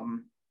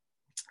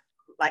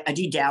like I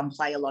do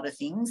downplay a lot of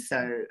things.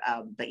 So,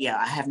 but yeah,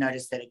 I have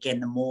noticed that again,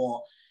 the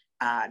more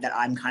that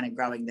I'm kind of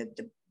growing,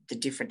 the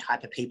different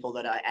type of people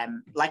that I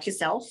am, like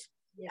yourself.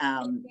 Yeah,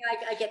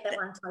 I get that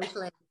one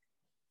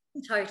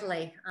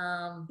totally.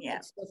 Yeah,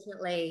 it's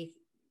definitely.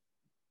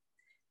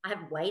 I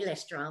have way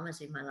less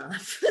dramas in my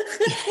life.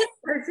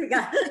 I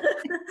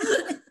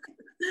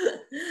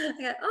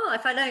go, oh,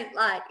 if I don't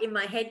like in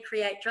my head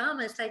create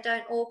dramas, they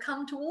don't all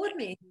come toward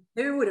me.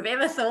 Who would have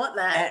ever thought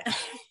that?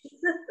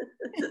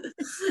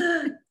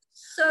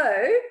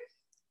 So,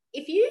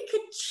 if you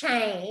could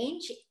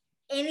change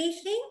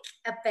anything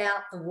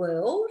about the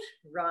world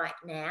right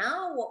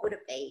now, what would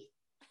it be?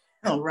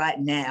 Oh, right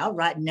now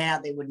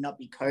there would not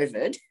be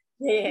COVID.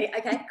 Yeah.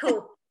 Okay.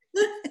 Cool.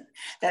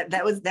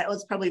 that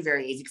was probably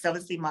very easy because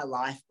obviously my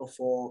life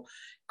before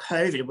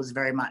COVID was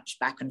very much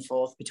back and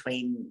forth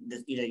between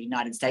the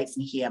United States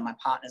and here. My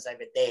partner's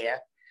over there,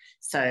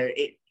 so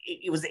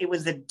it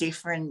was a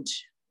different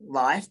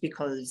life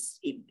because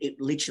it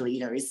literally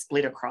is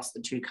split across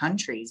the two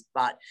countries.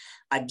 But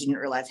I didn't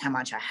realize how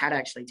much I had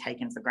actually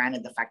taken for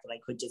granted the fact that I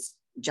could just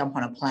jump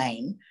on a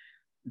plane,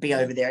 be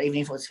over there, even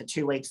if it was for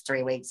 2 weeks,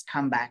 3 weeks,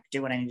 come back,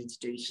 do what I needed to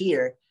do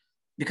here,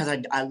 because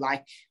I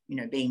like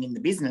being in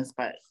the business,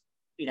 but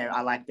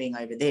I like being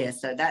over there.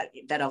 So that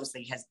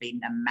obviously has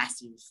been a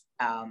massive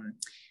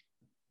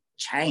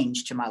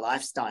change to my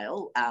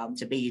lifestyle,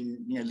 to be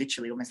in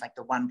literally almost like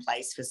the one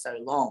place for so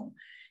long.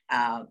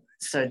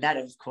 So that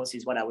of course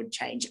is what I would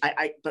change.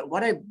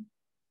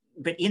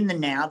 But in the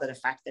now, that the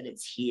fact that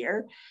it's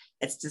here,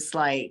 it's just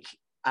like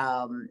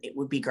it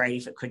would be great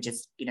if it could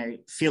just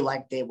feel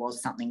like there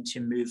was something to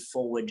move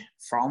forward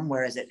from,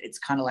 whereas it's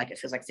kind of like it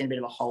feels like it's in a bit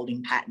of a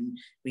holding pattern.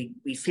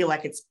 We feel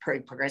like it's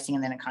progressing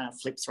and then it kind of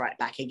flips right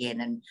back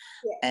again,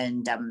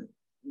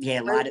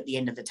 light at the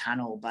end of the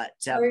tunnel. But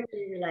I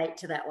really relate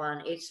to that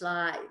one. It's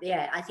like,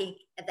 I think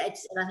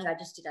I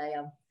just did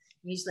a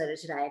newsletter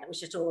today, and it was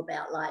just all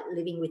about like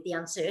living with the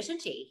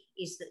uncertainty,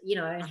 is that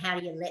and how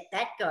do you let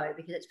that go,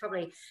 because it's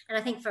probably, and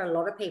I think for a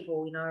lot of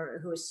people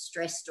who are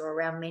stressed or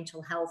around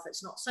mental health,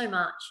 it's not so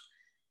much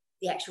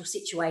the actual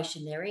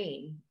situation they're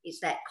in,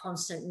 it's that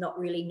constant not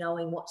really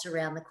knowing what's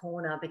around the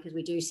corner, because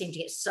we do seem to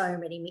get so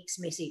many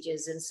mixed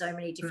messages and so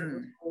many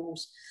different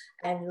rules.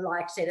 And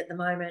like I said, at the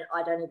moment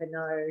I don't even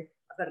know,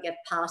 I've got to get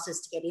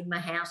passes to get in my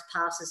house,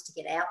 passes to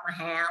get out my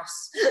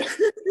house.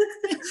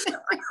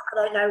 I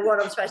don't know what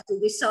I'm supposed to do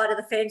this side of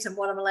the fence and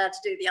what I'm allowed to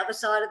do the other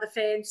side of the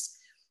fence.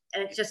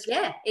 And it's just,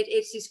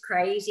 it's this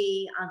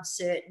crazy,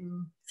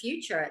 uncertain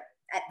future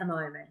at the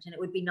moment. And it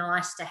would be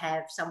nice to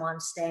have someone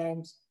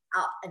stand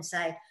up and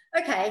say,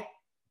 okay,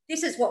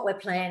 this is what we're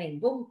planning.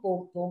 Boom,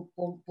 boom, boom,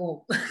 boom,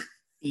 boom.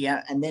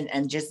 Yeah,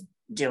 and just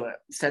do it.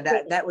 So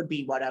that would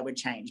be what I would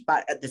change.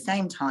 But at the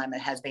same time,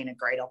 it has been a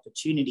great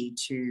opportunity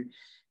to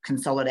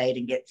consolidate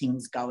and get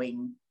things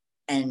going,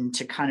 and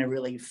to kind of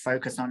really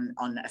focus on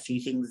a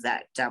few things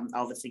that are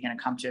obviously going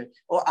to come to,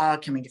 or are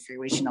coming to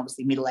fruition.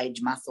 Obviously,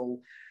 middle-age muscle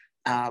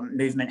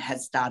movement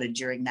has started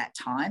during that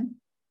time,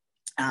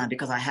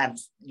 because I have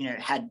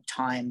had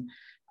time,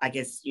 I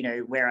guess,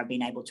 where I've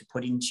been able to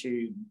put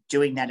into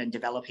doing that and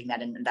developing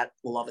that, and that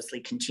will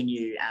obviously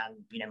continue.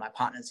 My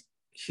partner's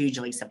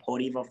hugely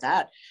supportive of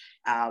that,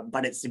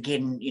 but it's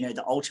again,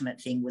 the ultimate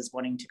thing was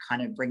wanting to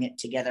kind of bring it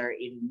together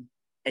in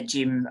a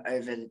gym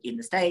over in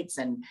the States,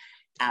 and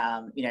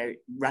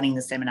running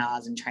the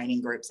seminars and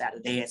training groups out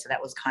of there. So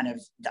that was kind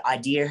of, the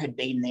idea had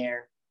been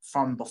there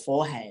from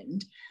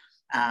beforehand,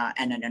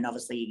 and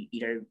obviously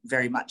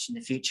very much in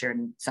the future.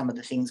 And some of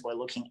the things we're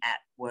looking at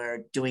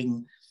were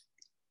doing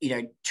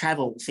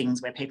travel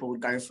things where people would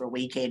go for a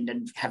weekend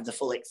and have the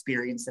full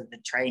experience of the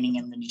training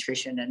and the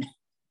nutrition and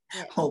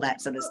all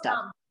that sort of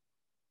stuff.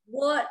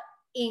 What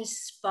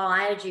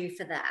inspired you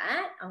for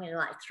that? I'm going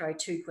to throw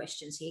two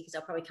questions here because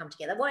they'll probably come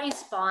together. What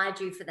inspired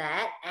you for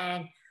that,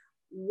 and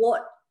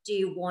what do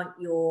you want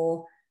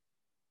your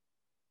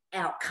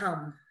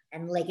outcome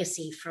and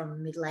legacy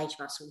from middle-age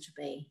muscle to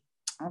be?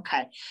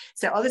 Okay,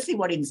 so obviously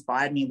what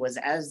inspired me was,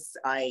 as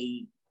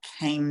I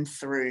came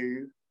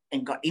through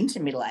and got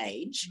into middle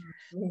age,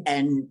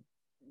 and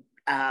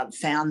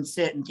found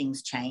certain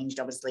things changed.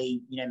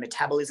 Obviously,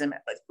 metabolism,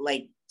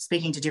 like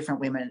speaking to different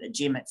women at the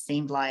gym, it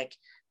seemed like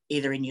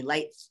either in your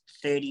late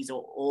 30s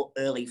or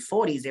early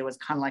 40s, there was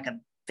kind of like a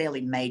fairly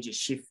major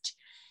shift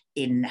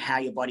in how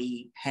your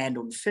body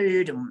handled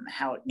food and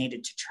how it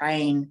needed to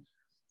train.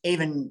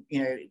 Even,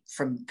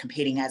 from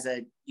competing as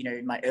in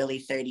my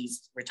early 30s,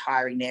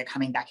 retiring there,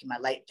 coming back in my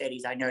late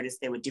 30s, I noticed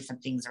there were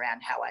different things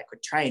around how I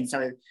could train.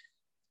 So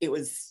it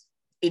was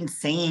in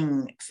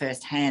seeing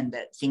firsthand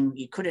that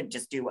you couldn't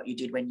just do what you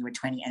did when you were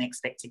 20 and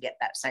expect to get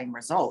that same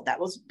result. That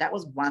was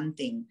one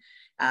thing.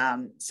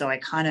 So I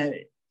kind of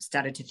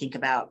started to think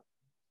about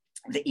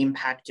the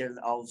impact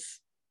of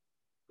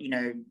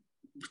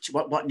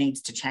what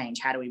needs to change.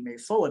 How do we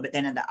move forward? But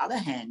then on the other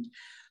hand,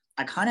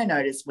 I kind of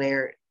noticed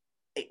where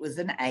it was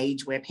an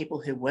age where people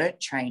who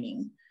weren't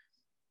training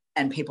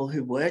and people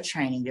who were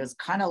training, there was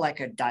kind of like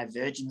a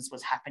divergence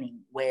was happening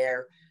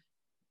where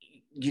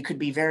you could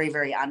be very,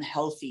 very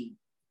unhealthy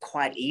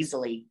quite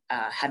easily,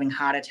 having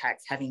heart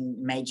attacks, having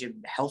major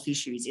health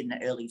issues in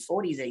the early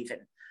 40s even,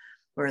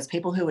 whereas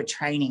people who were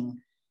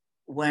training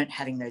weren't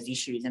having those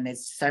issues. And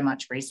there's so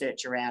much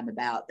research around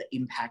about the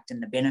impact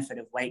and the benefit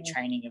of weight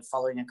training and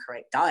following a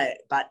correct diet.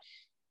 But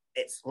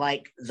it's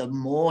like the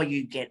more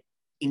you get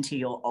into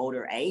your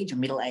older age,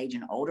 middle age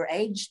and older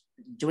age,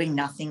 doing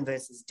nothing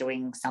versus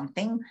doing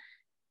something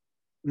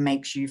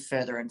makes you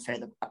further and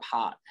further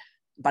apart.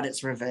 But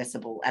it's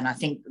reversible. And I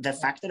think the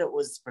fact that it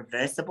was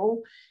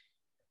reversible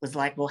was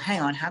like, well,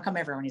 hang on, how come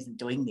everyone isn't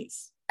doing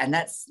this? And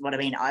that's what I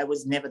mean. I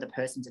was never the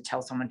person to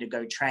tell someone to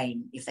go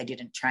train if they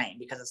didn't train,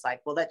 because it's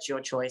like, well, that's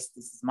your choice.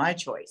 This is my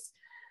choice.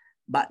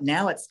 But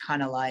now it's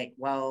kind of like,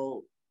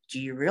 well, do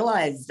you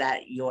realize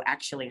that you're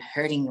actually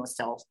hurting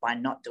yourself by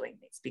not doing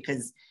this?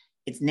 Because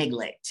it's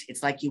neglect.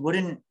 It's like you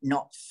wouldn't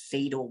not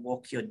feed or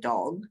walk your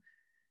dog.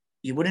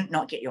 You wouldn't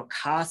not get your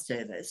car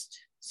serviced.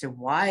 So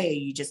why are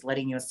you just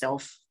letting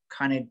yourself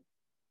kind of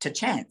to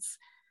chance?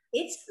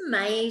 It's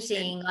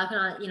amazing. Like,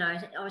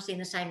 obviously in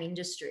the same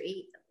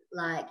industry,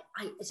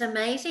 it's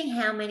amazing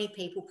how many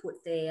people put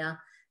their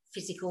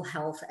physical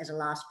health as a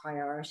last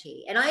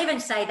priority. And I even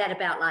say that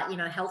about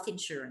health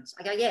insurance.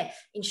 I go, yeah,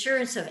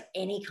 insurance of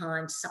any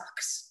kind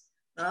sucks,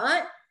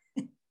 right?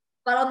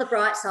 But on the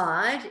bright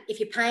side,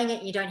 if you're paying it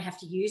and you don't have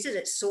to use it,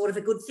 it's sort of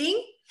a good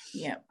thing.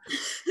 Yeah.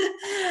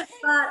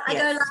 But I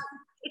go,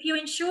 if you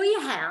insure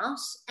your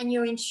house and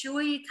you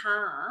insure your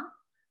car,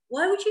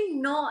 why would you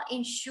not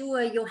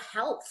insure your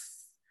health?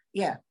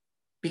 Yeah,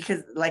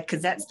 because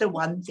that's the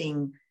one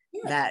thing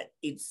that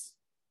it's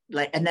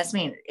like, and that's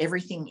mean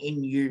everything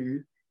in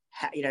you,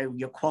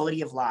 your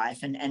quality of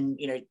life, and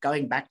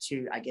going back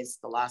to, I guess,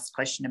 the last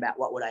question about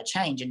what would I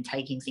change and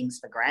taking things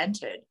for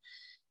granted,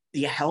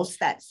 your health's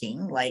that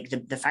thing, like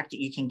the fact that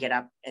you can get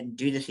up and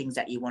do the things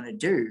that you want to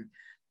do,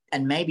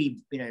 and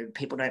maybe,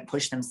 people don't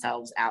push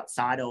themselves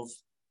outside of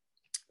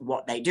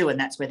what they do, and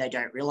that's where they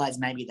don't realize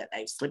maybe that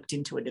they've slipped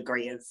into a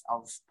degree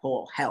of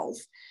poor health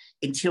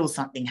until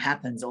something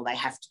happens, or they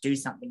have to do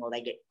something, or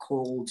they get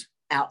called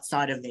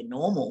outside of their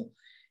normal,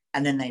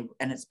 and then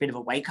it's a bit of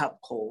a wake-up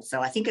call.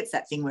 So I think it's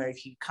that thing where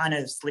if you kind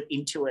of slip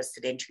into a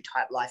sedentary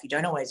type life, you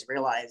don't always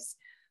realize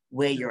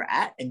where you're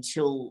at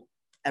until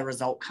a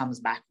result comes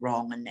back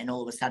wrong, and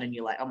all of a sudden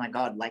you're like, oh my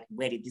God, like,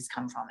 where did this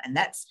come from? And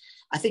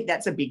I think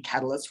that's a big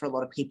catalyst for a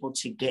lot of people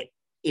to get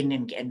in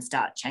and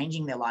start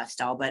changing their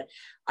lifestyle. But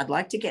I'd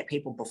like to get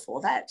people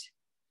before that.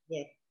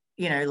 Yeah.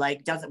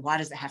 Why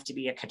does it have to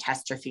be a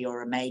catastrophe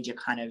or a major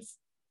kind of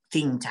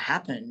thing to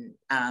happen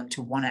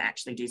to want to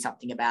actually do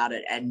something about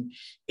it? And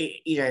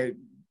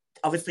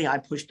obviously I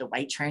pushed the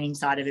weight training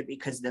side of it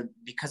because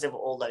of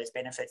all those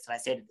benefits that I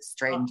said, the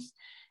strength,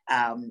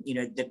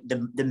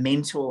 the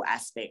mental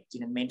aspect,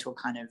 mental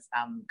kind of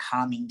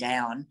calming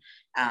down.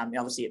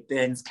 Obviously it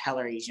burns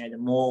calories. The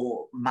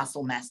more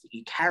muscle mass that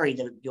you carry,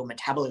 your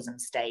metabolism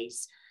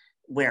stays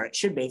where it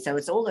should be. So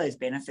it's all those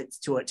benefits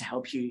to it to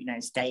help you,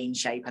 stay in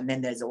shape. And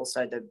then there's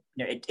also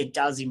it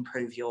does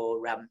improve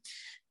your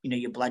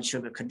your blood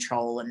sugar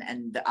control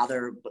and the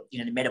other,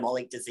 the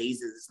metabolic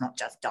diseases. It's not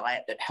just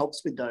diet that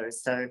helps with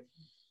those. So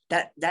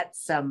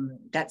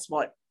that's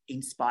what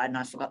inspired. And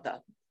I forgot the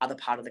other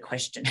part of the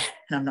question,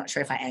 and I'm not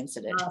sure if I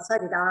answered it. Oh, so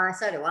do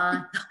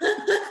I.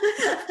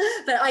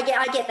 But I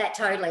get that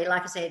totally.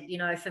 Like I said,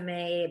 for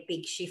me, a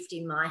big shift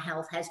in my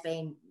health has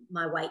been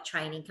my weight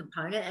training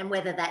component, and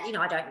whether that,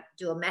 I don't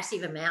do a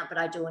massive amount, but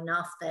I do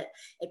enough that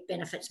it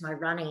benefits my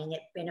running,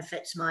 it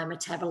benefits my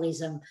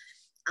metabolism,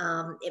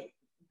 it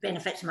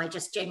benefits my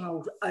just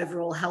general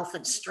overall health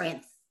and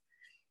strength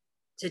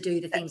to do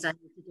the things I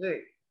need to do.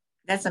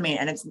 That's, and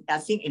I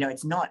think,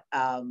 it's not,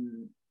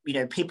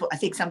 people, I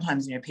think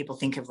sometimes, people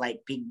think of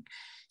like big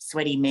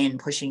sweaty men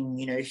pushing,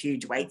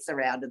 huge weights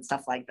around and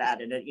stuff like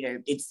that. And,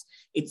 it's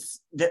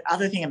the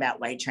other thing about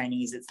weight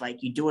training is it's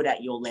like you do it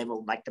at your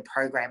level, like the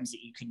programs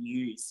that you can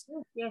use.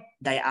 Yeah.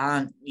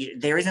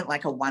 There isn't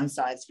like a one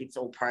size fits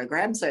all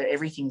program. So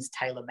everything's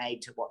tailor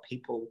made to what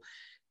people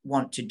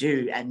want to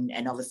do. And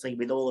obviously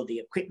with all of the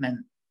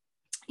equipment,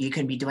 you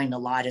can be doing the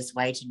lightest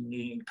weight and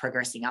you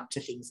progressing up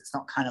to things. It's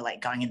not kind of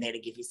like going in there to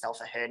give yourself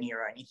a hernia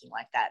or anything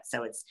like that.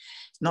 So it's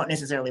not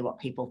necessarily what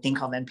people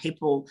think of. And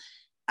people,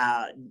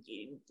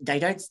 they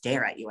don't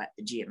stare at you at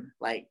the gym.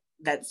 Like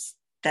that's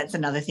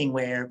another thing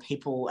where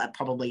people are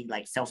probably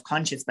like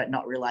self-conscious, but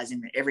not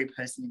realizing that every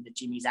person in the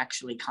gym is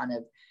actually kind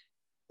of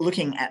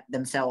looking at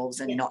themselves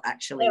and not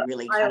actually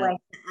really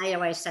I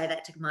always say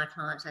that to my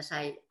clients.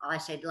 I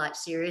said, like,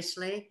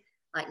 seriously,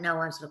 like, no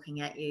one's looking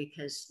at you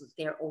because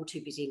they're all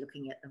too busy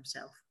looking at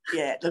themselves.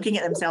 Yeah, looking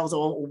at themselves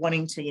or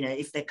wanting to,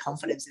 if their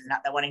confidence is not,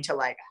 they're wanting to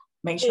like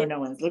make sure no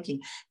one's looking.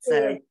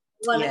 So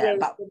one or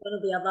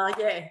the other.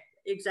 Yeah,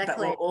 exactly. But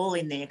we're all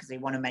in there because we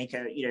want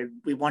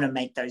to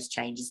make those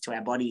changes to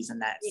our bodies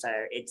and that. Yeah. So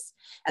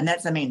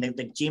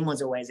the gym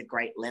was always a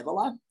great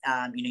leveler.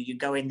 You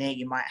go in there,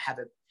 you might have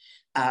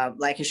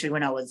like actually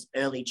when I was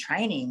early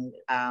training,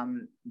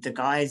 the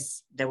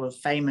guys, there were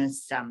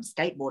famous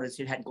skateboarders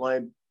who had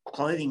Globe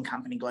clothing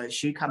company, Globe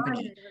shoe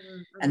company,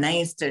 and they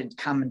used to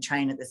come and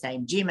train at the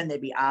same gym, and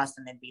they'd be asked,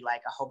 and there'd be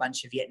like a whole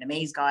bunch of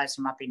Vietnamese guys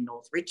from up in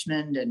North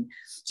Richmond, and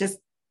just,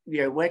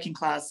 you know, working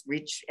class,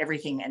 rich,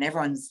 everything, and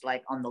everyone's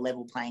like on the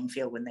level playing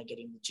field when they get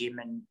in the gym,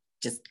 and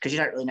just because you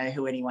don't really know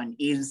who anyone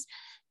is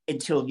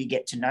until you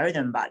get to know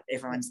them, but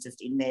everyone's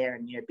just in there,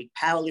 and, you know, big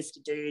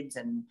powerlifter dudes,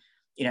 and,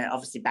 you know,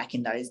 obviously back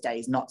in those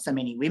days, not so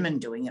many women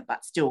doing it,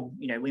 but still,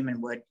 you know, women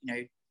were, you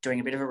know,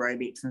 doing a bit of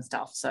aerobics and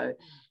stuff. So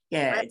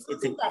yeah, it's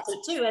that's it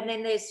too. And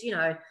then there's, you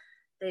know,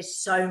 there's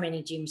so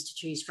many gyms to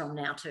choose from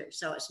now too.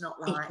 So it's not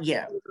like,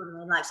 yeah,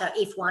 like, so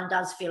if one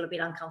does feel a bit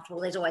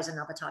uncomfortable, there's always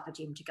another type of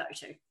gym to go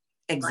to.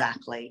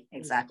 Exactly.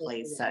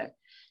 So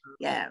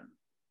yeah.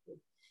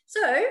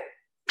 So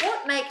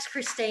what makes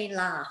Christine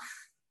laugh?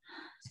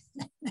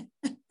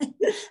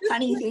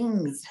 Funny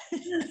things.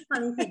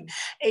 Funny things.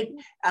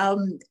 How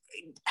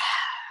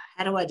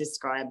do I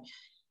describe?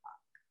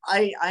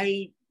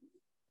 I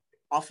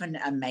often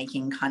am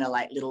making kind of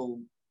like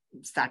little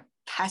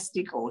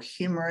sarcastic or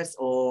humorous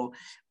or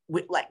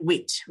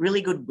wit.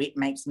 Really good wit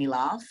makes me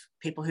laugh.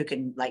 People who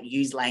can like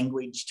use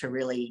language to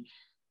really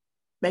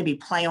maybe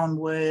play on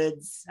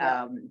words,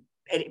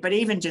 but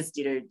even just,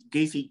 you know,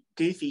 goofy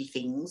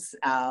things.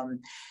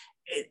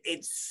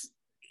 It's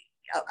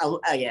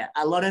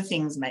a lot of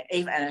things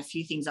even a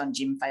few things on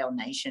Gym Fail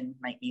Nation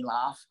make me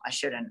laugh. I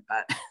shouldn't,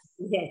 but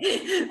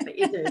yeah, but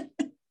you do.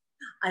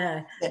 I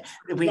know.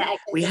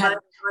 We have.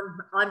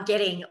 I'm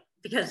getting,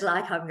 because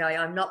like I'm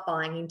not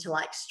buying into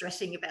like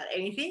stressing about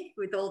anything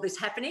with all this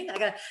happening.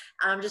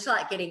 I'm just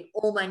like getting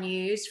all my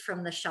news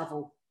from the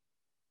Shovel.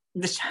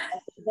 The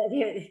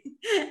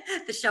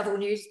Shovel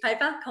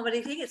newspaper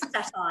comedy thing. It's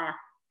satire,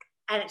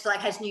 and it's like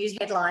has news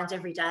headlines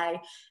every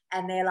day,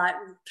 and they're like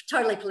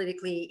totally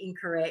politically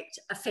incorrect,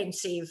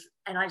 offensive,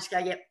 and I just go,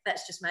 yep,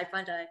 that's just made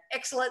my day.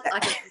 Excellent. I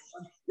can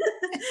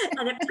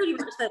and it pretty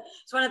much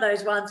it's one of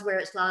those ones where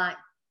it's like,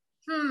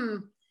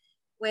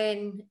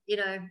 when, you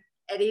know,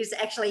 it is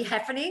actually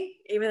happening,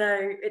 even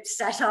though it's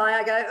satire,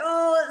 I go,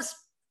 oh,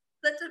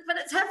 but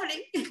it's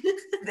happening.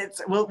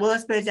 Well, I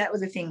suppose that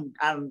was the thing.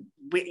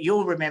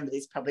 You'll remember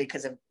this probably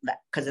because of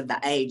the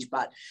age,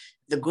 but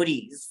the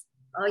goodies.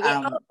 Oh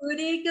yeah,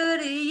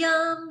 goody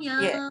yum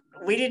yum. Yeah,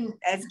 we didn't,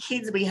 as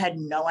kids, we had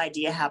no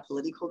idea how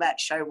political that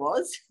show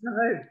was.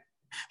 No.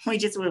 We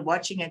just were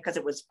watching it because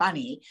it was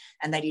funny,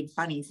 and they did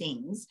funny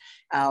things.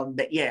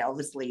 But yeah,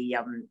 obviously,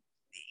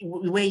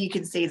 where you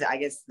can see that, I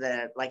guess,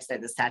 like I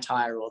said, the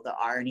satire or the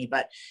irony,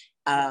 but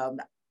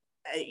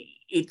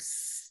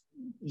it's,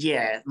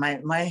 yeah,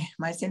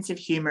 my sense of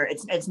humor,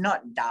 it's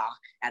not dark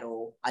at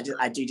all.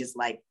 I do just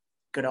like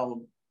good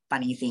old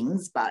funny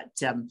things, but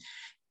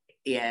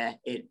yeah,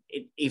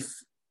 if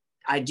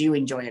I do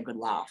enjoy a good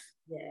laugh.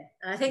 Yeah,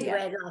 and I think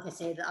like I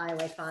said, I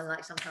always find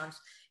like sometimes,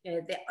 you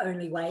know, the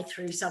only way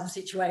through some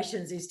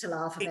situations is to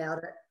laugh about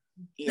it.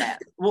 Yeah,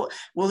 well,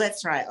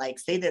 that's right. Like,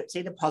 see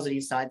the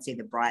positive side, see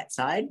the bright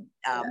side.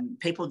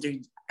 People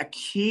do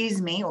accuse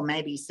me or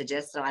maybe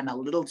suggest that I'm a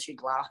little too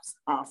glass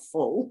half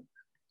full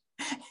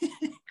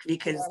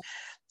because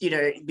you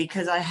know,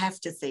 because I have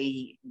to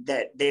see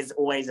that there's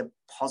always a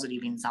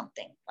positive in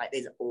something. Like,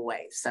 there's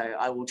always. So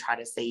I will try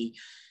to see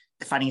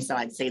the funny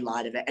side, see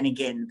light of it. And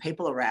again,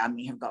 people around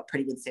me have got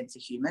pretty good sense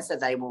of humor, so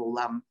they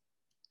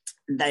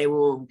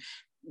will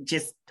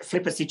just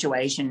flip a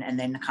situation and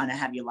then kind of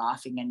have you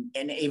laughing,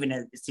 and even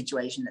a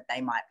situation that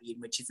they might be in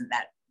which isn't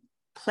that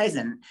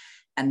pleasant,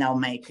 and they'll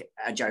make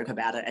a joke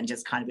about it and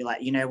just kind of be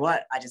like, you know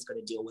what, I just got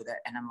to deal with it.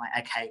 And I'm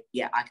like, okay,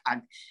 yeah,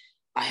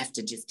 I have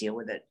to just deal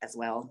with it as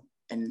well.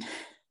 And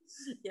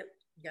yep,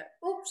 you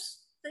go,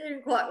 oops, that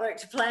didn't quite work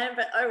to plan,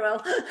 but oh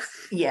well.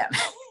 Yeah.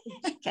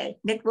 Okay,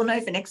 we'll know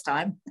for next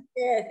time.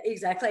 Yeah,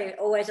 exactly.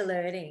 Always a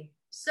learning.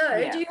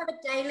 So do you have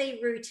a daily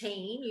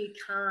routine you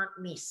can't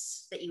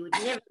miss, that you would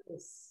never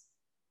miss?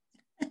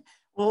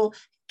 Well,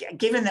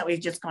 given that we've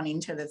just gone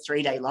into the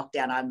 3-day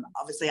lockdown,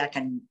 I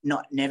can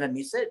never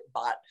miss it,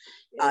 but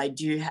I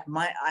do have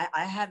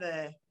I have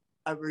a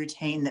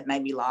routine that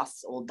maybe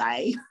lasts all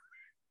day.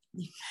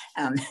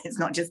 It's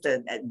not just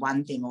a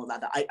one thing or the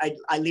other.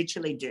 I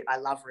literally do. I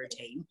love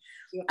routine.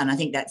 And I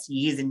think that's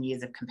years and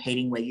years of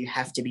competing where you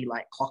have to be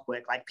like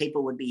clockwork. Like,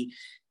 people would be,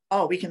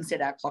 oh, we can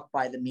set our clock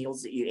by the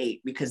meals that you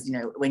eat, because, you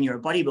know, when you're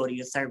a bodybuilder,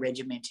 you're so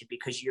regimented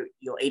because you're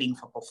eating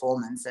for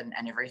performance and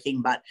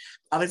everything. But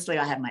obviously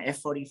I have my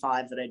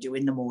F45 that I do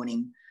in the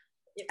morning.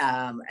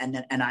 And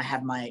I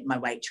have my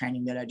weight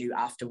training that I do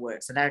after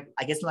work. So they're,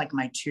 I guess, like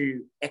my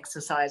 2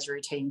 exercise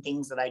routine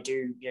things that I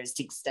do, you know,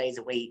 6 days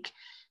a week.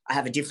 I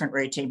have a different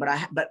routine, but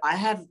I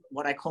have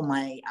what I call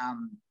my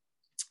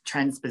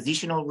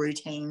transpositional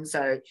routine.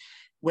 So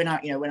when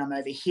I'm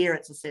over here,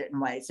 it's a certain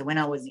way. So when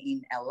I was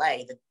in LA,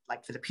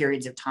 like for the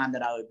periods of time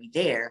that I would be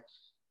there,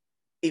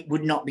 it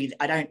would not be,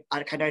 I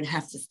don't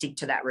have to stick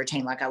to that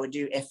routine. Like, I would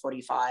do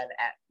F45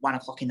 at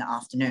 1:00 in the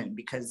afternoon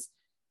because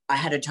I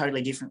had a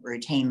totally different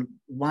routine.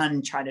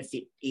 One, trying to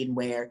fit in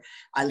where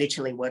I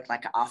literally worked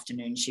like an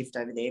afternoon shift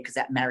over there because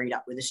that married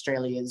up with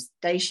Australia's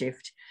day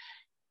shift.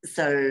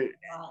 So,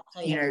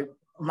 you know,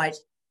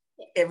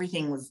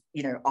 everything was,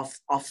 you know,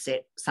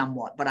 offset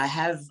somewhat. But I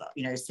have,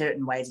 you know,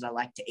 certain ways that I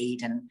like to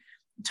eat and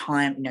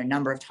time, you know,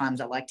 number of times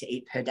I like to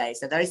eat per day.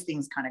 So those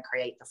things kind of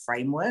create the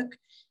framework,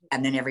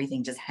 and then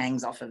everything just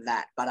hangs off of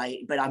that. But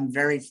I'm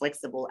very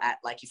flexible at,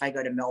 like, if I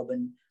go to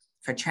Melbourne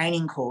for a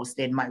training course,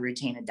 then my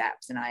routine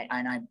adapts, and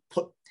I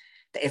put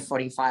the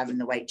F45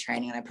 and the weight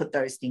training, and I put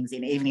those things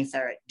in, even if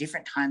they're at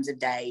different times of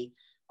day.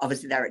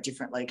 Obviously, they're at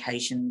different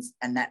locations,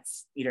 and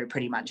that's, you know,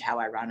 pretty much how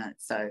I run it.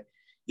 So,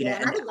 you know,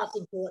 and I think that's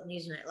important,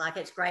 isn't it? Like,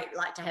 it's great,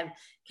 like, to have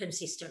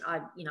consistent.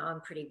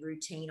 I'm pretty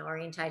routine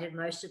orientated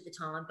most of the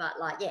time, but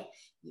like,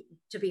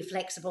 to be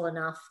flexible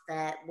enough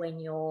that when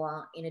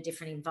you're in a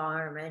different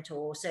environment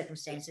or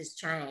circumstances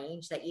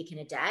change, that you can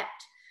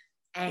adapt.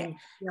 And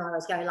you know, I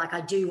always go, like,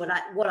 I do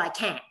what I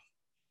can.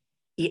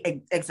 Yeah,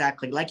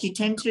 exactly. Like, you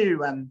tend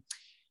to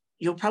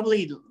you'll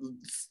probably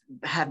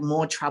have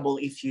more trouble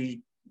if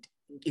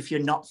you're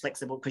not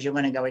flexible, because you're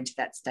going to go into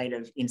that state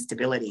of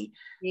instability,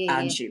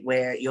 aren't you,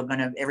 where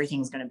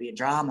everything's going to be a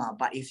drama.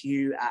 But if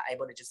you are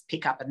able to just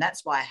pick up, and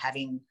that's why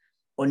having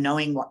or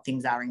knowing what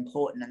things are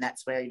important, and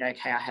that's where, you know,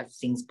 okay, I have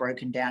things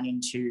broken down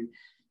into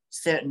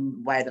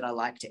certain way that I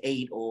like to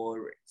eat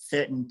or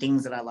certain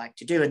things that I like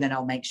to do, and then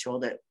I'll make sure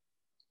that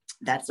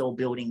that's all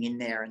building in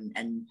there,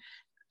 and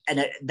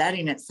that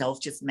in itself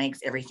just makes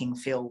everything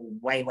feel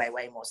way, way,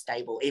 way more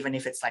stable, even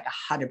if it's like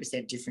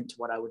 100% different to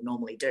what I would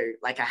normally do.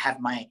 Like, I have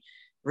my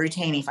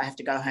routine if I have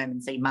to go home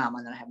and see mum,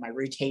 and then I have my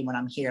routine when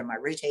I'm here and my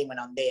routine when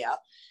I'm there.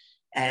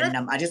 And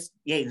I just,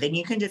 then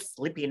you can just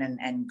slip in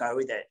and go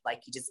with it.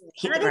 Like, you just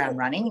hit the ground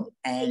running,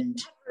 and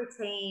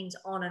routines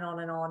on and on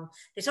and on.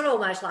 They're sort of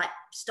almost like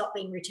stop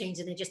being routines,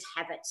 and they're just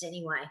habits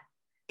anyway.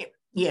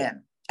 Yeah.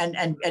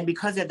 And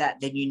because of that,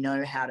 then you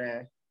know how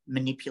to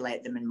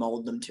manipulate them and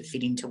mold them to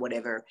fit into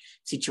whatever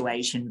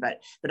situation. But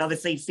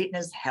obviously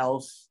fitness,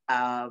 health,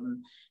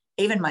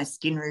 even my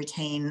skin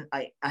routine,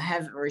 I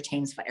have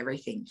routines for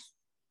everything.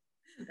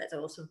 That's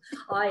awesome.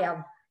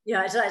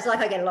 It's like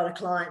I get a lot of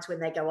clients when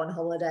they go on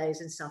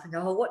holidays and stuff and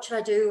go, oh, what should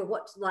I do? Or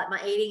what's like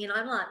my eating? And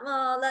I'm like,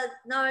 well,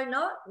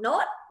 no,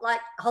 not like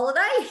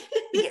holiday.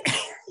 Yeah.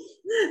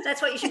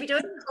 That's what you should be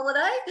doing,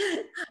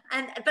 holiday.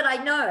 But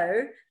I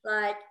know,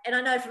 like, and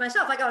I know for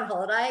myself, I go on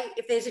holiday.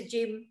 If there's a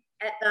gym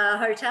at the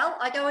hotel,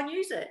 I go and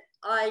use it.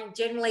 I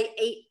generally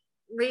eat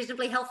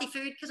reasonably healthy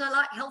food because I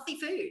like healthy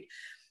food.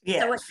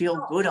 Yeah, so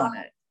feel good on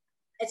it.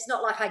 It's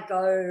not like I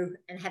go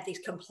and have this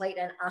complete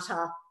and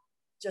utter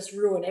just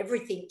ruin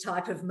everything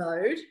type of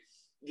mode.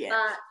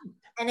 Yeah.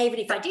 And even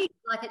if I did,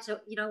 like, it's a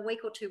week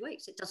or 2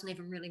 weeks, it doesn't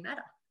even really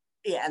matter.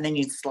 Yeah, and then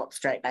you slot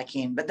straight back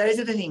in. But those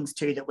are the things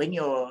too, that when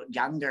you're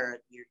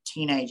younger, you're a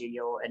teenager,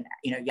 you're an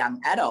young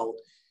adult,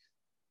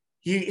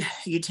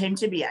 you tend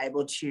to be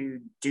able to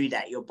do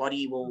that. Your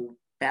body will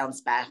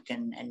bounce back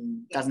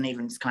and doesn't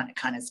even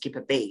kind of skip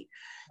a beat.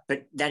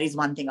 But that is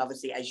one thing,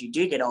 obviously, as you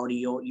do get older,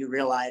 you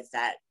realize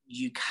that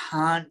you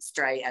can't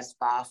stray as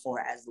far for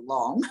as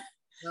long.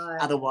 Right.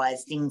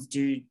 Otherwise,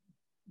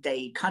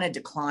 they kind of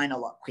decline a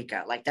lot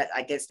quicker. Like that,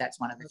 I guess that's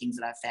one of the things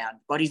that I found.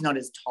 Body's not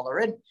as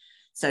tolerant.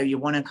 So you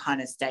want to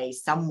kind of stay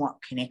somewhat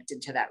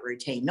connected to that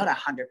routine, not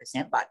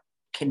 100%, but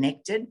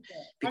connected,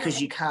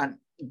 because you can't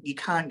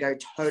go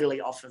totally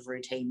off of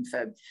routine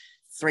for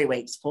 3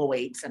 weeks, 4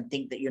 weeks, and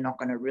think that you're not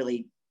going to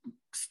really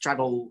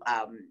struggle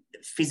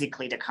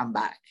physically to come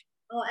back.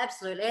 Oh,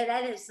 absolutely.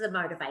 That is the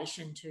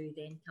motivation too,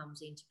 then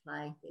comes into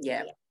play.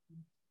 Yeah.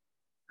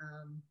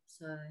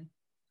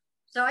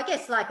 So I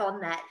guess, like, on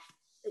that,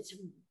 it's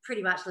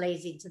pretty much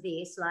leads into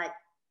this, like,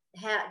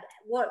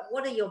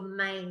 what are your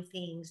main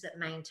things that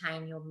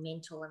maintain your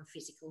mental and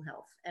physical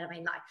health? And I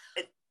mean,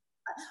 like,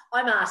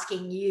 I'm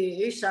asking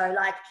you, so,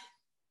 like,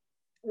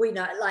 we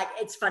know, like,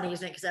 it's funny,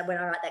 isn't it? Because when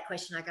I write that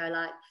question, I go,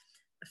 like,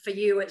 for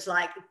you, it's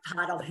like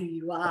part of who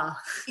you are.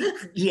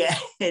 Yeah,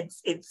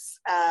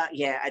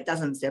 it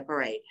doesn't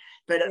separate,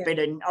 but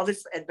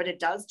obviously, but it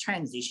does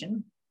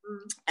transition.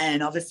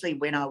 And obviously,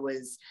 when I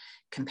was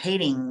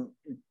competing,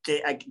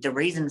 the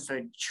reason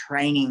for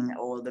training,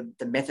 or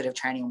the method of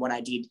training, what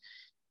I did,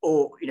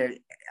 or,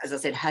 as I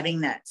said,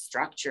 having that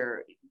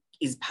structure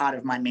is part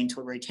of my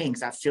mental routine,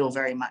 because I feel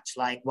very much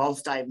like,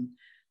 whilst I'm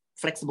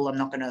flexible, I'm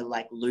not going to,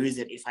 like, lose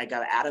it if I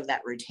go out of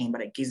that routine,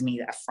 but it gives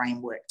me a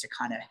framework to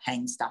kind of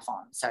hang stuff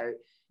on. So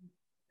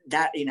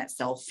that in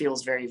itself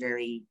feels very,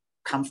 very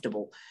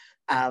comfortable.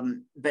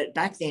 But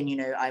back then,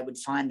 I would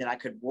find that I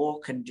could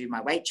walk and do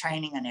my weight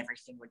training and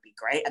everything would be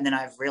great. And then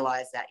I've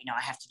realized that,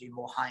 I have to do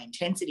more high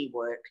intensity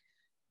work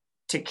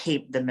to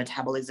keep the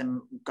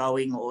metabolism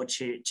going, or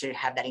to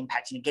have that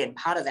impact. And again,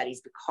 part of that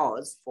is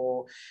because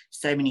for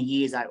so many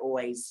years, I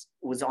always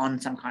was on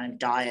some kind of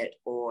diet,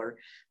 or,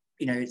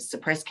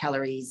 suppressed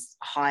calories,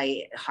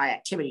 high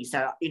activity.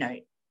 So,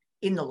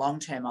 in the long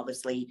term,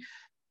 obviously,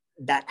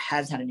 that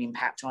has had an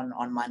impact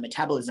on my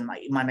metabolism.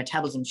 My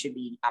metabolism should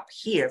be up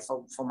here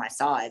for my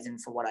size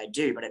and for what I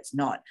do, but it's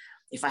not.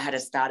 If I had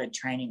started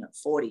training at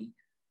 40,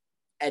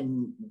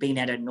 and being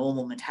at a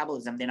normal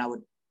metabolism, then I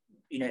would,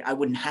 I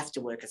wouldn't have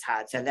to work as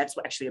hard. So that's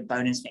actually a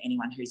bonus for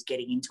anyone who's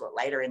getting into it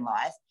later in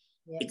life.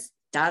 Yeah. It's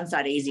darn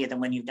sight easier than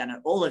when you've done it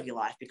all of your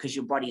life, because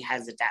your body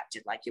has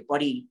adapted. Like, your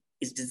body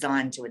is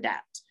designed to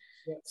adapt.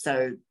 Yeah.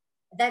 So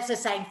that's the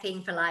same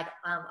thing for, like,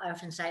 I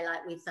often say,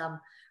 like, with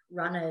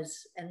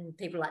runners and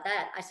people like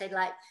that, I said,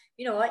 like,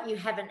 you know what, you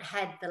haven't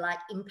had the, like,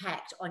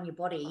 impact on your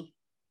body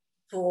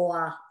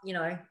for,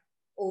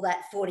 all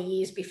that 40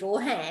 years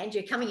beforehand.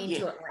 You're coming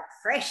into it like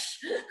fresh.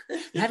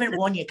 You haven't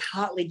worn your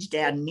cartilage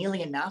down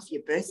nearly enough.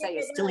 Your birthday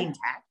is still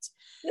intact.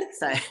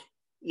 So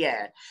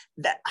yeah,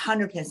 that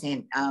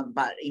 100%.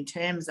 But in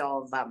terms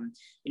of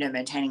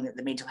maintaining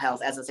the mental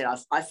health, as I said,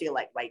 I feel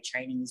like weight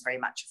training is very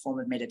much a form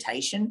of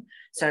meditation.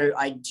 So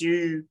I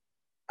do,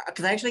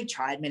 because I actually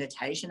tried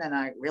meditation, and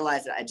I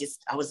realized that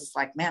I was just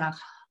like, man,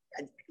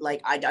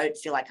 I don't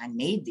feel like I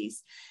need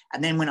this.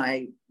 And then when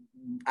I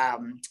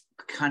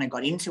kind of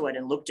got into it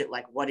and looked at,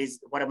 like, what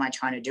am I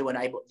trying to do,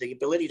 and the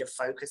ability to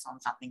focus on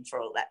something for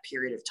that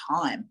period of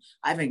time.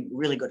 I have a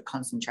really good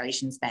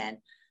concentration span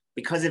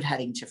because of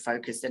having to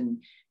focus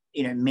and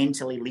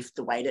mentally lift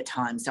the weight at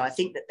times. So I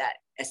think that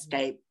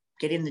escape,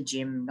 get in the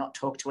gym, not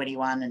talk to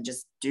anyone, and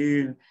just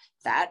do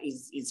that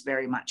is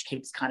very much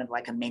keeps kind of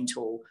like a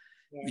mental,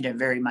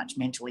 very much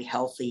mentally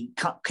healthy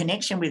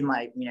connection with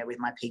my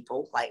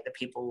people, like the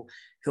people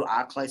who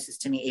are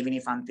closest to me, even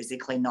if I'm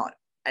physically not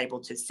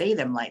able to see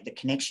them. Like, the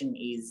connection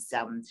is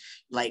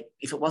like,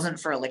 if it wasn't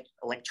for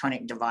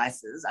electronic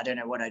devices, I don't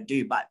know what I'd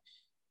do, but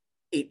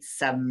it's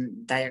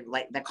they're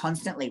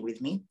constantly with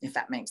me, if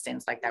that makes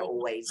sense. Like, we're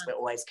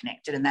always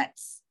connected, and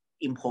that's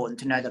important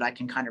to know that I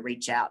can kind of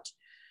reach out.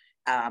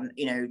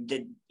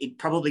 It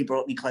probably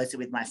brought me closer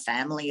with my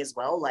family as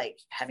well, like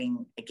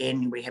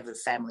we have a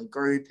family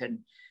group and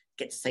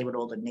get to see what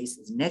all the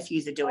nieces and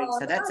nephews are doing.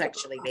 So that's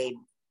actually been,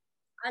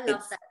 I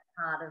love that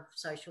part of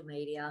social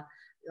media,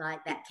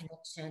 like that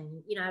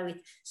connection, with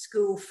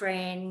school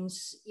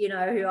friends, who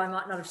I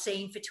might not have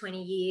seen for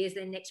 20 years,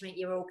 then next minute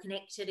you're all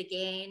connected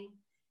again.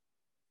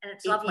 And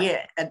it's lovely.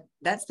 Yeah, and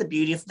that's the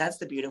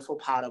beautiful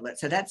part of it.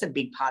 So that's a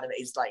big part of it,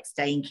 is like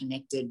staying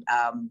connected.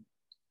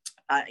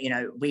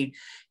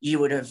 You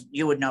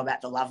would know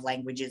about the love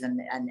languages, and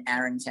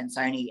Aaron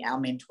Sansoni, our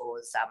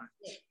mentors,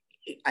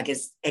 I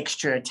guess,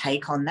 extra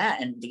take on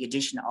that, and the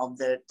addition of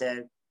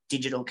the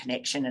digital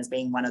connection as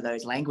being one of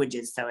those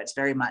languages. So it's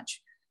very much,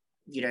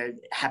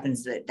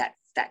 happens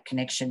that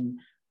connection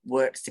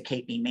works to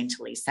keep me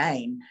mentally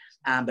sane.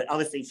 But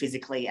obviously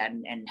physically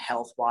and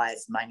health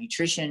wise, my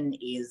nutrition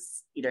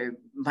is,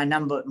 my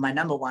number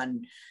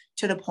one,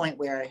 to the point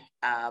where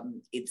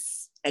it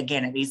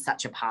is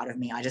such a part of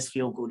me. I just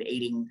feel good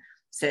eating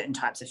certain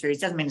types of foods.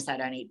 Doesn't mean to say I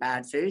don't eat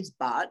bad foods,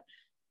 but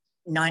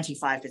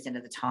 95%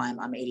 of the time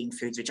I'm eating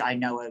foods which I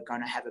know are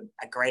going to have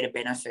a greater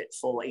benefit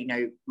for,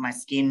 my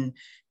skin,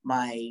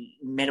 my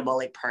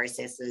metabolic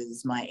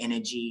processes, my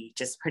energy,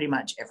 just pretty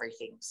much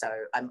everything. So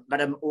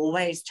I'm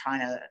always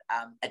trying to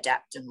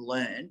adapt and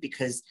learn,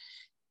 because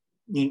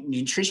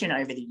nutrition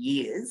over the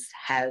years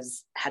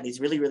has had this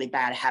really, really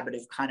bad habit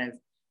of kind of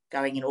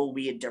going in all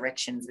weird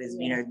directions. There's,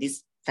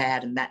 this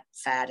fad and that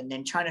fad, and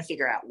then trying to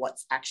figure out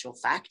what's actual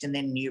fact, and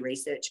then new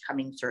research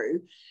coming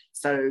through.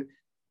 So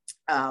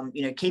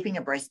keeping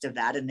abreast of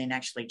that, and then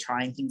actually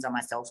trying things on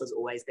myself has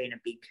always been a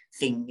big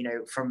thing,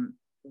 from,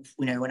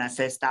 when I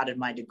first started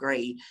my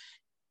degree,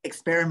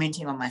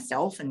 experimenting on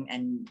myself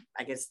and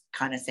I guess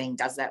kind of saying,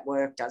 does that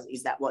work?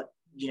 Is that what,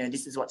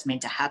 this is what's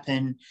meant to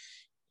happen?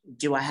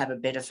 Do I have a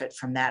benefit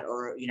from that?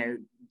 Or,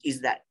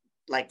 is that,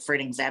 like, for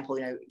an example,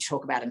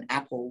 talk about an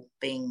apple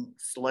being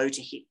slow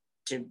to hit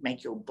to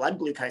make your blood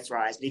glucose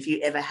rise. But if you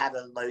ever have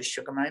a low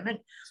sugar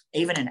moment,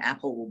 even an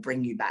apple will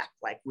bring you back,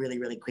 like, really,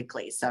 really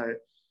quickly. So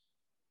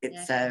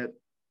it's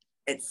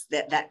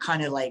that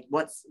kind of like,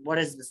 what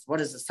does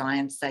the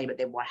science say, but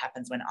then what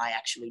happens when I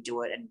actually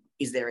do it, and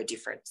is there a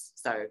difference?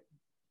 So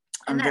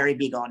I'm very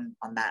big on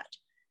that.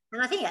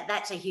 And I think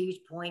that's a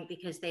huge point,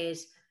 because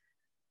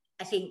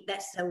I think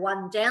that's the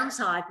one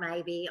downside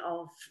maybe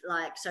of,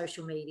 like,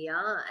 social media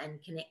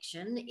and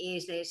connection,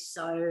 is there's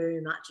so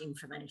much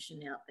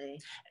information out there.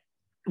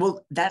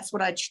 Well, that's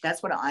what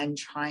I'm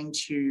trying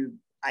to,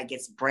 I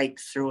guess, break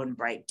through and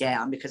break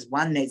down, because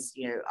one, there's,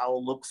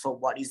 I'll look for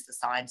what is the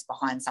science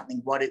behind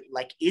something,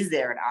 is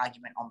there an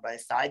argument on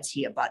both sides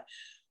here? But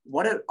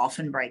what it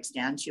often breaks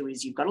down to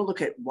is you've got to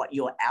look at what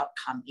your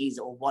outcome is,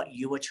 or what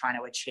you were trying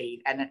to achieve.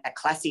 And a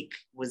classic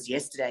was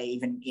yesterday,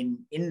 even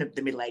in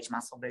the middle-aged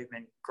muscle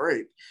movement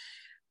group,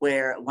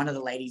 where one of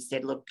the ladies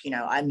said, look,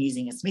 I'm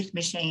using a Smith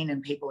machine,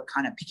 and people are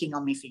kind of picking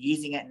on me for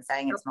using it and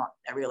saying it's not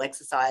a real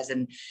exercise.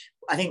 And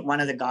I think one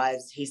of the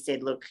guys, he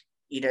said, look,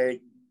 the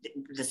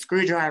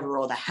screwdriver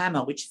or the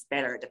hammer, which is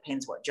better? It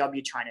depends what job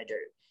you're trying to do.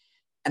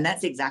 And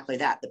that's exactly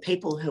that. The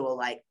people who are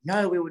like,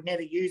 no, we would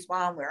never use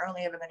one, we're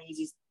only ever going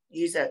to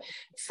use a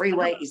free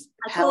weight, is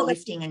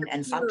powerlifting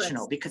and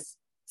functional. Because,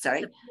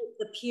 sorry?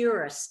 The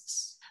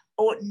purists.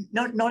 Or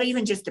not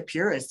even just the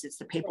purists, it's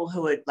the people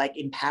who are, like,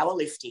 in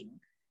powerlifting.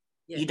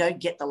 Yeah. You don't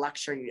get the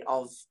luxury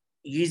of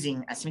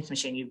using a Smith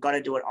machine, you've got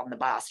to do it on the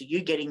bar. So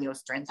you getting your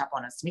strength up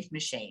on a Smith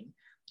machine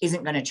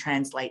isn't going to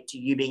translate to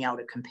you being able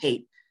to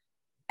compete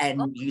and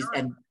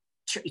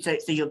so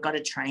you've got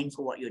to train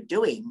for what you're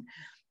doing.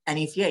 And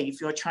if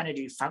you're trying to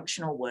do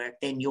functional work,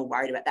 then you're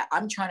worried about that.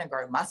 I'm trying to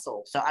grow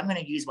muscle, so I'm going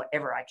to use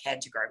whatever I can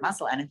to grow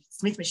muscle. And a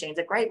Smith machine is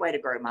a great way to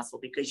grow muscle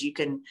because you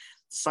can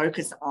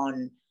focus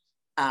on,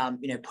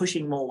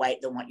 pushing more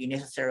weight than what you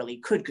necessarily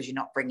could because you're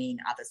not bringing in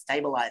other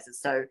stabilizers.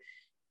 So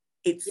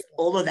it's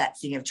all of that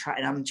thing of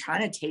and I'm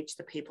trying to teach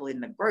the people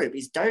in the group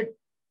is don't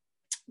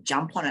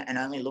jump on it and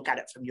only look at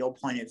it from your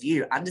point of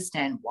view.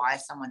 Understand why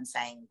someone's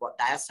saying what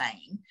they're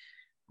saying,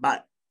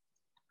 but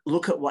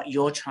look at what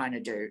you're trying to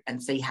do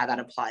and see how that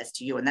applies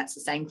to you. And that's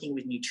the same thing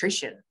with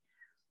nutrition.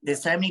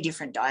 There's so many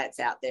different diets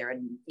out there,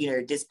 and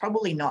there's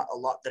probably not a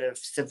lot that have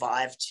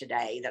survived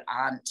today that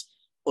aren't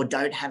or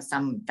don't have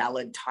some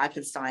valid type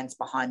of science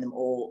behind them,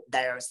 or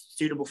they are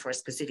suitable for a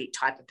specific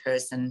type of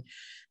person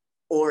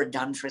or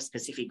done for a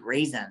specific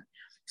reason.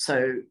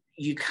 So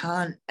you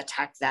can't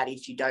attack that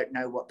if you don't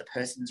know what the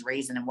person's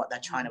reason and what they're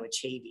trying to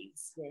achieve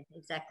is. Yeah,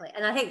 exactly.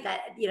 And I think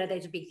that,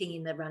 there's a big thing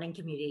in the running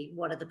community.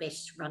 What are the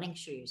best running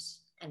shoes?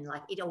 And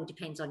it all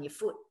depends on your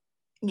foot.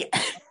 Yeah.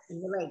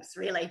 And your legs,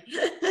 really.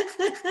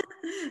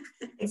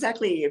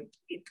 Exactly. You're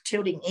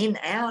tilting in,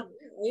 out,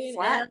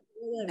 flat.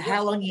 Out.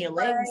 How long are your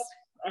legs?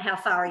 How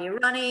far are you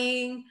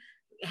running?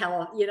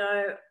 How,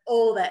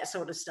 all that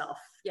sort of stuff.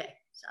 Yeah.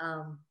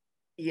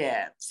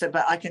 Yeah. So,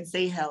 but I can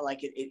see how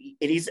it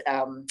is,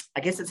 I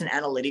guess it's an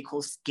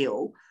analytical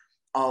skill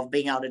of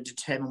being able to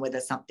determine whether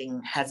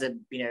something has a,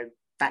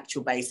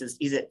 factual basis.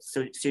 Is it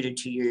suited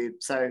to you?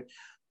 So,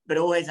 but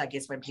always, I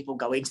guess, when people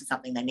go into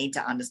something, they need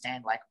to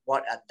understand,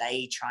 what are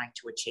they trying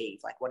to achieve?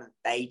 What are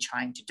they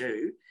trying to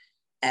do?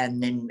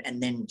 And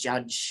then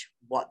judge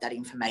what that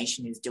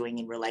information is doing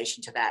in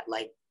relation to that,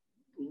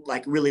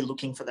 really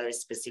looking for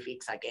those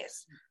specifics, I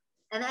guess.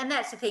 And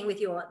that's the thing with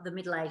the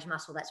middle-aged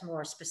muscle, that's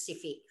more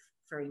specific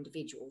for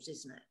individuals,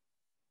 isn't it?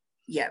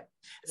 Yeah.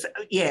 So,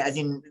 yeah, as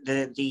in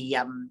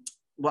the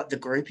what the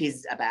group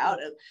is about.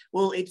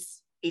 Well,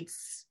 it's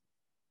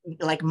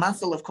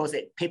muscle, of course,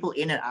 people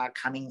in it are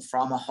coming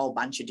from a whole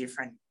bunch of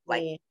different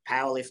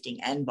powerlifting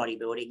and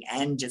bodybuilding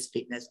and just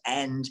fitness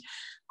and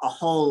a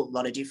whole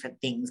lot of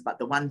different things. But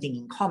the one thing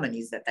in common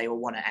is that they all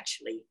want to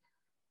actually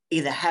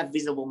either have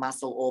visible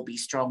muscle or be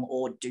strong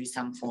or do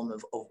some form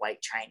of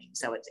weight training.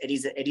 So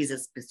it is a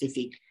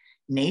specific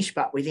niche,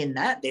 but within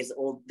that it's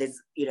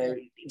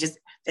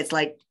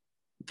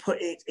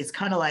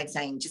kind of like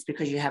saying just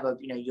because you have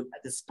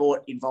the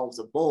sport involves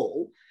a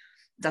ball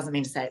doesn't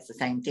mean to say it's the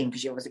same thing,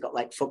 because you obviously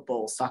got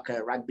football,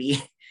 soccer,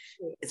 rugby.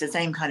 It's the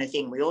same kind of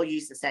thing. We all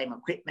use the same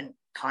equipment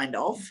kind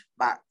of,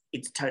 but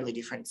it's totally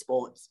different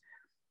sports.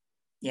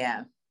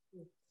 Yeah.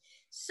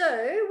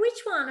 So which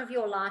one of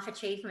your life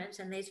achievements,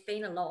 and there's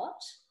been a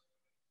lot,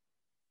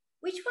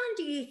 which one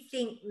do you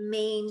think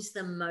means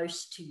the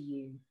most to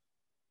you?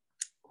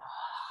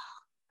 Oh,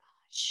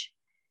 gosh.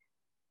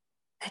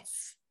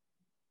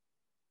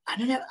 I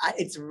don't know.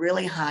 It's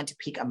really hard to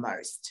pick a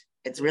most.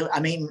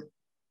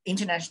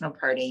 International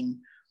Protein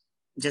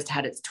just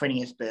had its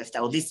 20th birthday,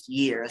 or this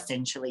year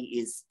essentially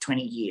is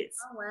 20 years.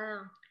 Oh,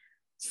 wow.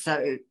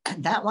 So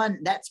that one,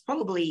 that's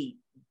probably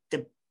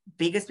the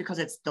biggest, because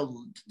it's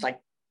obviously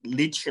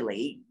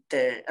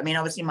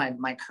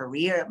my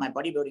career, my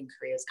bodybuilding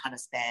career has kind of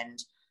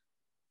spanned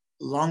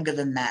longer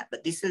than that.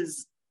 But this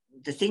is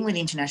the thing with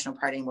International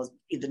Protein, was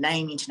the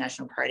name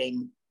International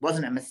Protein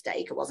wasn't a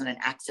mistake. It wasn't an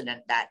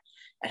accident that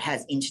it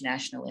has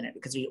international in it,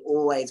 because we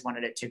always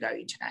wanted it to go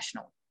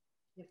international.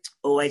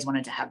 Always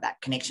wanted to have that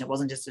connection. It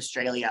wasn't just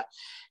Australia,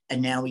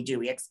 and now we do.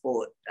 We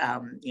export, as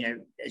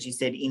you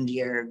said,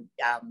 India,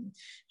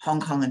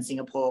 Hong Kong and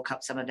Singapore,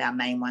 some of our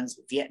main ones,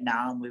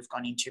 Vietnam, we've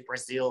gone into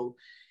Brazil.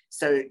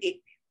 So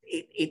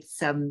it's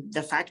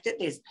the fact that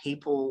there's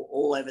people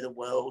all over the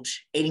world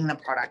eating the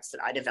products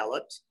that I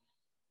developed,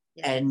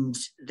 and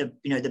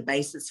the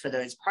basis for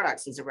those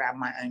products is around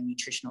my own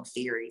nutritional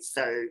theories.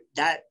 So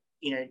that,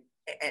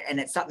 and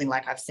it's something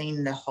I've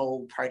seen the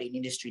whole protein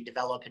industry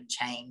develop and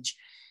change.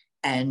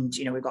 And,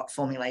 we've got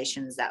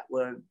formulations that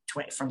were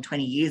from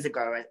 20 years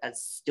ago are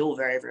still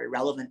very, very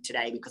relevant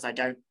today, because I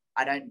don't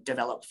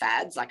develop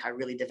fads. I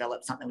really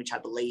develop something which I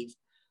believe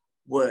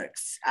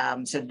works.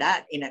 So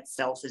that in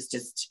itself is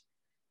just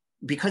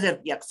because of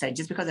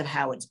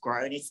how it's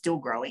grown, it's still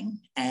growing.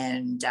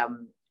 And,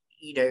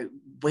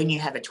 when you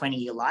have a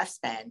 20-year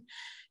lifespan,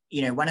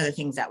 one of the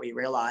things that we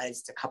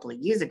realized a couple of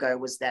years ago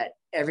was that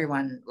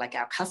everyone,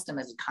 our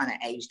customers, had kind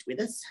of aged with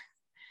us.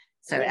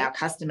 So our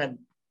customer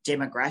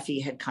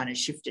demographic had kind of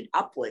shifted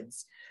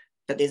upwards,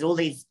 but there's all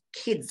these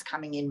kids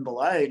coming in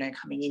below,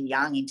 coming in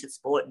young into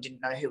sport and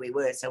didn't know who we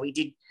were. So we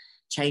did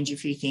change a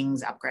few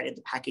things, upgraded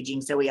the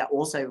packaging. So we are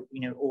also,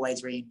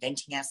 always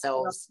reinventing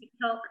ourselves.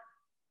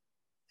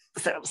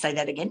 So, say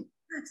that again.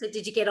 So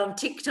did you get on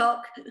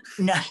TikTok?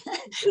 No.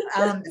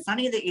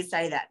 Funny that you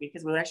say that,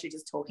 because we were actually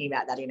just talking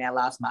about that in our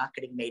last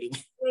marketing meeting.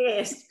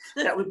 Yes.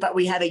 But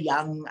we have a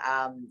young,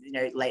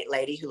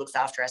 lady who looks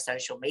after our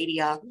social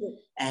media,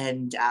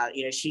 and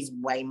she's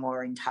way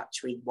more in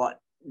touch with what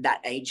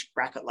that age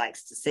bracket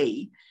likes to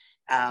see.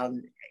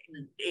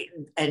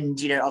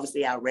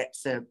 Obviously our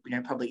reps are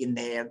probably in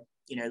their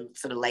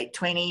sort of late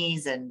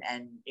 20s and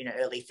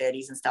early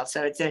 30s and stuff.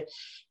 So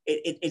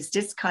it's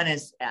just kind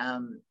of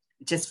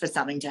just for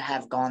something to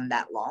have gone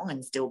that long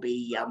and still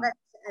be that's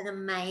an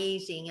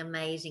amazing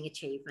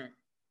achievement.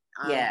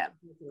 Yeah.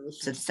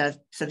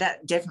 So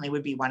that definitely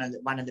would be one of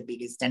the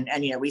biggest, and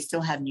we still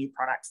have new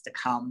products to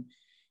come,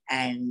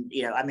 and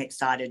I'm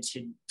excited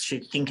to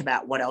think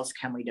about what else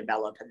can we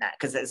develop, and that,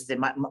 because as I said,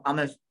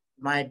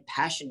 my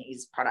passion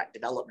is product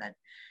development.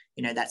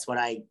 That's what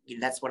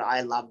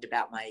I loved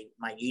about my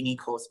uni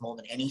course more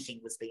than anything,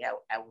 was being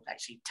able to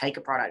actually take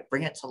a product,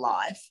 bring it to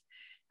life.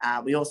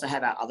 We also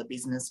have our other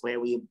business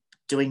where we're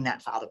doing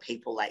that for other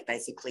people. Like,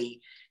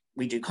 basically,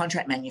 we do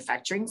contract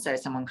manufacturing. So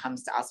someone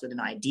comes to us with an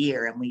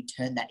idea and we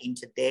turn that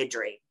into their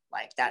dream.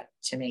 Like, that,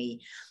 to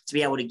me, to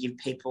be able to give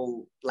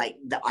people like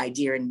the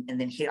idea and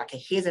then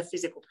here's a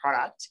physical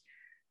product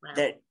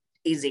that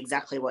is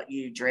exactly what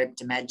you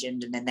dreamt,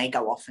 imagined, and then they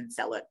go off and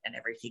sell it and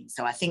everything.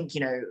 So I think,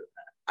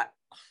 I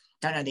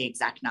don't know the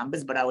exact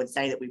numbers, but I would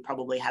say that we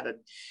probably have a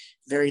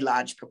very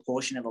large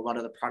proportion of a lot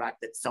of the product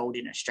that's sold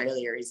in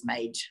Australia is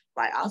made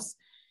by us.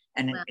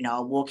 And,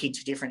 I'll walk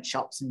into different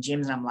shops and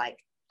gyms and I'm like,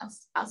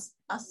 us.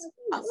 I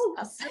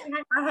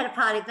had a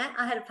part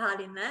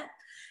in that.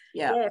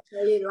 Yeah,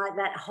 really, like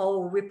that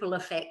whole ripple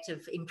effect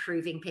of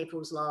improving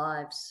people's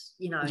lives,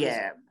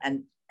 Yeah,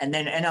 and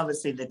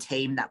obviously the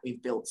team that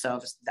we've built. So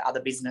obviously the other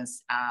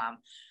business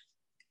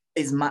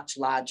is much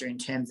larger in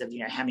terms of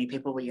how many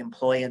people we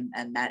employ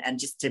and that, and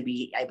just to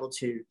be able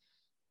to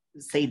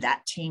see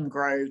that team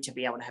grow, to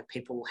be able to have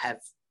people have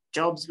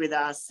jobs with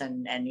us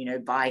and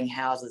buying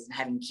houses and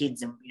having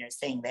kids and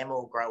seeing them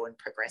all grow and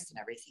progress and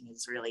everything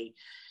is really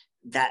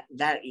that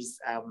is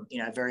a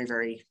very,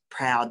 very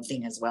proud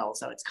thing as well.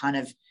 So it's kind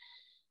of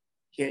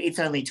it's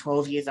only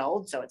 12 years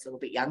old, so it's a little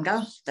bit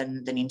younger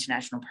than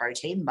International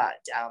Protein, but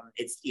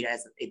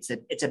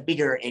it's a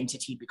bigger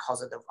entity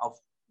because of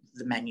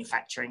the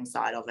manufacturing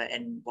side of it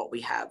and what we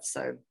have.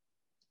 So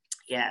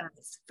yeah,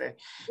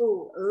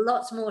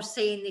 lots more to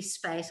see in this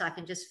space. I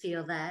can just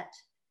feel that.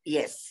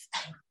 Yes.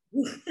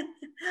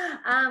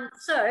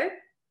 So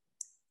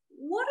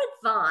what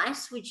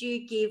advice would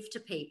you give to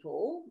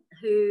people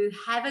who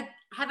have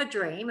a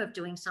dream of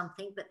doing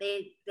something, but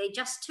they're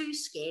just too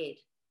scared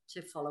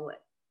to follow it?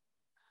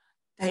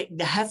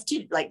 They have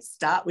to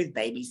start with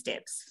baby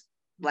steps.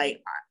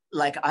 Like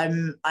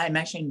I'm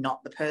actually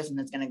not the person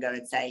that's going to go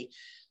and say,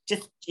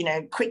 just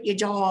quit your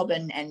job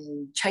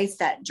and chase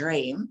that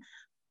dream.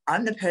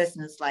 I'm the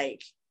person that's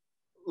like,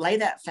 lay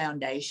that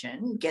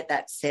foundation, get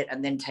that set,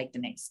 and then take the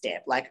next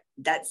step. Like,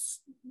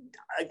 that's,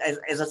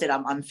 as I said,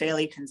 I'm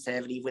fairly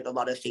conservative with a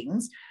lot of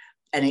things,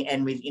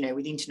 and with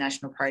with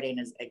International Protein,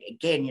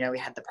 again, we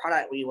had the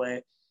product, we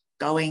were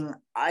going.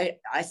 I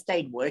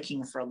stayed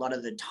working for a lot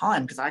of the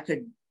time because I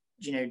could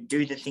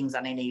do the things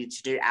I needed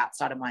to do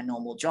outside of my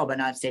normal job,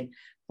 and I've said,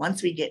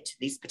 once we get to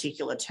this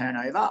particular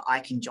turnover, I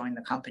can join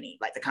the company.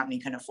 Like, the company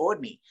can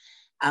afford me.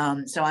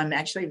 So I'm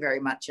actually very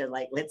much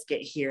let's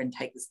get here and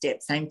take the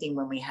step. Same thing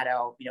when we had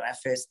our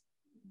first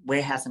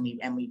warehouse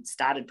and we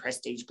started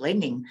Prestige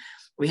Blending.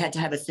 We had to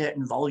have a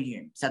certain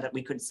volume so that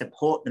we could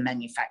support the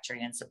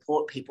manufacturing and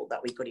support people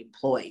that we could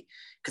employ,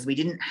 because we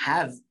didn't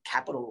have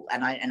capital.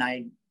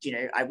 And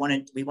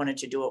we wanted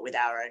to do it with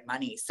our own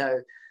money. So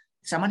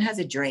if someone has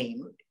a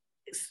dream,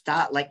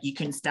 you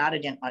can start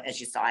it as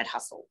your side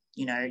hustle.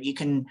 You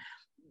can.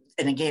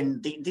 And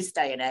again, this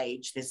day and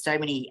age, there's so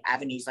many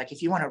avenues. Like,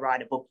 if you want to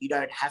write a book, you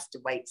don't have to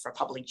wait for a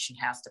publishing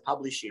house to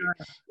publish you.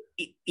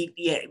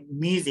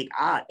 Music,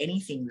 art,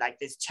 anything. Like,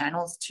 there's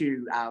channels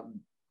to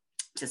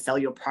sell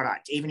your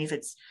product, even if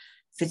it's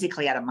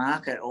physically at a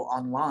market or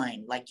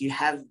online. Like, you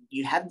have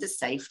the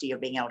safety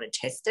of being able to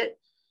test it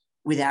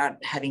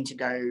without having to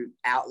go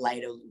out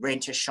later,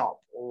 rent a shop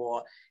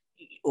or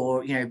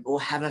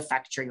have a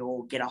factory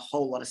or get a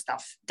whole lot of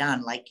stuff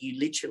done. Like, you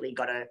literally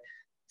got to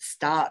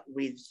start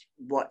with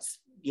what's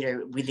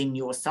within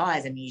your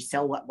size, and you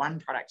sell one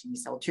product and you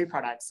sell two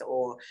products,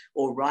 or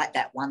write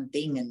that one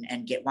thing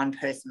and get one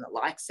person that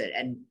likes it.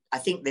 And I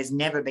think there's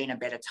never been a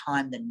better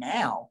time than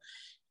now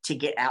to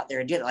get out there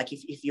and do it. Like,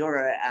 if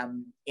you're a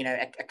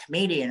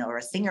comedian or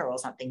a singer or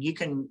something, you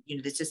can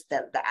there's just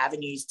the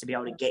avenues to be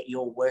able to get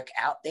your work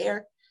out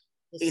there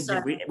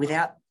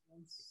without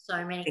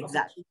so many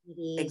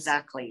opportunities.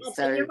 Exactly.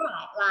 So you're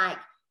right. Like,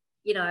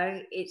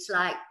 it's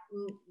like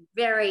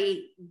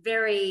very,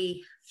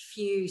 very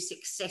few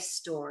success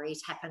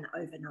stories happen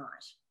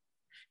overnight.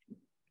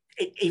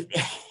 If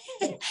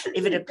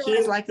it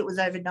appears like it was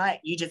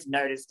overnight, you just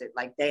noticed it.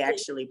 Like, they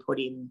actually put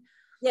in,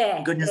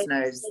 goodness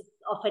knows. It's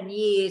often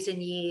years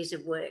and years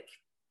of work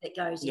that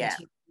goes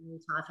into any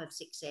type of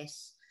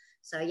success.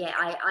 So,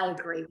 I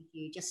agree with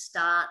you. Just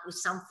start with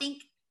something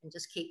and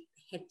just keep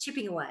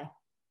chipping away.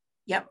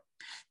 Yep.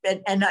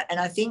 And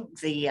I think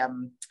the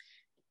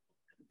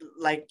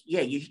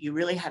you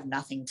really have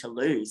nothing to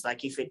lose.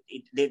 Like if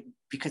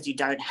because you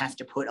don't have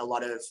to put a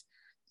lot of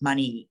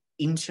money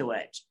into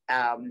it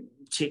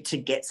to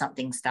get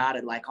something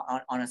started, like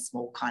on a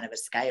small kind of a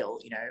scale,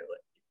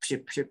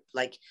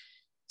 like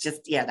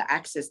just, the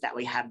access that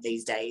we have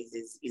these days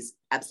is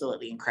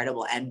absolutely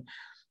incredible. And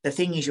the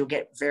thing is, you'll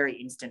get very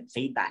instant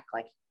feedback.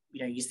 Like,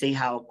 you see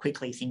how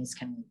quickly things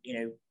can,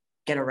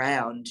 get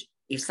around.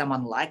 If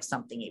someone likes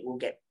something, it will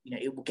get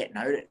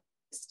noticed.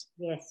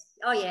 Yes.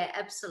 Oh yeah,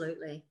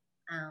 absolutely.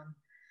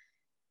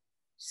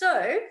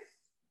 So,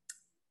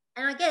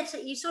 and I guess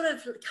you sort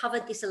of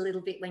covered this a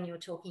little bit when you were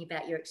talking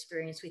about your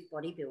experience with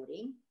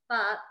bodybuilding,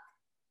 but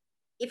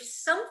if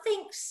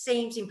something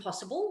seems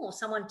impossible or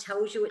someone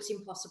tells you it's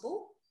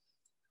impossible,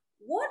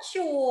 what's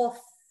your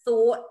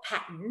thought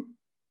pattern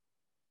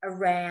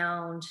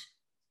around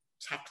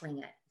tackling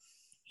it?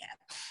 Yeah,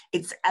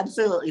 it's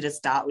absolutely to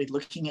start with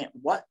looking at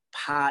what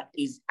part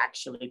is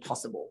actually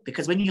possible.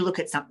 Because when you look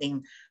at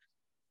something,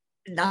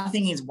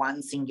 nothing is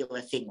one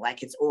singular thing.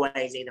 Like, it's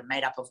always either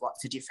made up of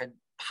lots of different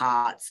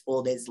parts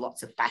or there's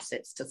lots of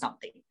facets to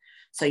something.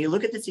 So you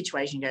look at the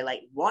situation and go,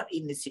 like, what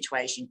in this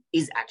situation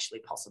is actually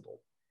possible?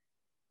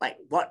 Like,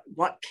 what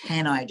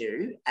can I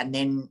do? And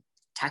then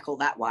tackle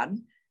that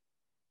one.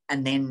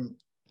 And then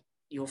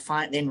you'll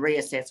then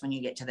reassess when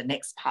you get to the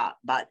next part.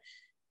 But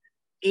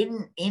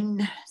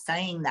in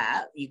saying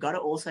that, you've got to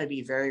also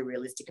be very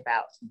realistic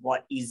about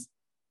what is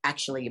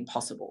actually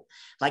impossible.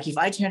 Like, if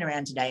I turn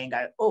around today and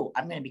go, oh,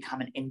 I'm going to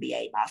become an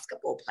NBA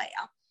basketball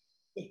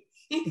player,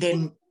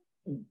 then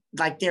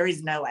like there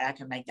is no way I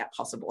can make that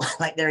possible.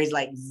 Like, there is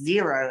like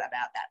zero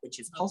about that which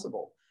is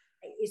possible.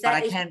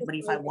 But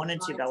if I wanted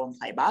to go and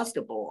play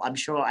basketball, I'm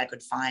sure I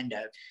could find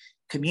a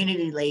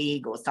community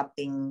league or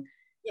something,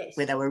 yes,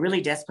 where they were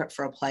really desperate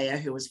for a player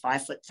who was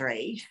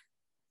 5'3"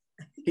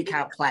 who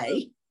can't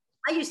play.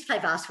 I used to play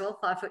basketball,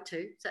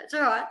 5'2", so it's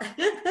all right.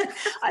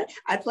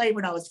 I played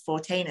when I was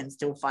 14 and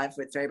still 5'3",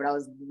 but I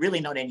was really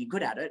not any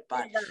good at it.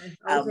 But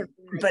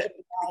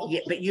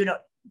you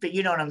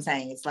know what I'm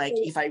saying. It's like,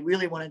 if I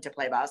really wanted to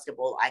play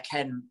basketball,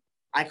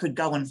 I could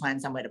go and find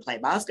somewhere to play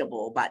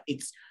basketball. But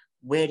it's,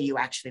 where do you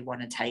actually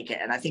want to take it?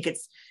 And I think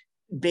it's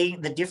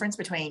being the difference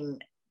between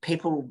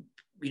people,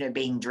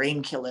 being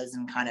dream killers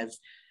and kind of,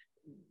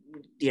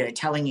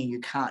 telling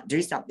you can't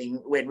do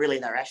something when really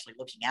they're actually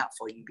looking out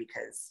for you,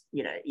 because,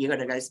 you got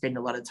to go spend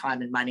a lot of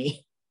time and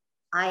money.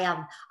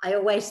 I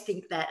always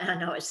think that, and I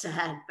know it's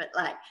sad, but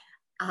like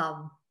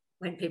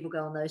when people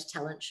go on those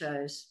talent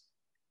shows,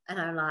 and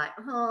I'm like,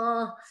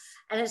 oh,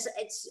 and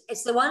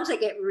it's the ones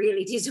that get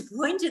really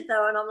disappointed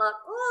though, and I'm like,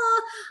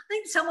 oh, I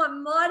think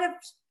someone might have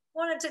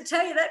wanted to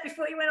tell you that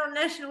before you went on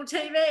national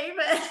TV,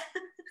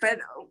 but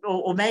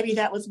or maybe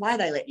that was why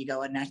they let you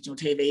go on national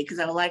TV, because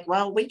they were like,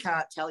 well, we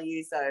can't tell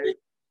you, so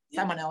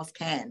someone else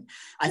can.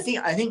 I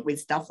think with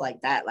stuff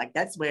like that, like,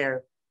 that's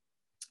where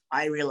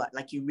I realize,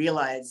 like, you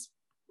realize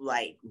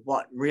like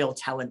what real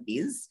talent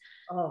is.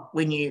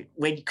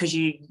 Because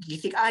you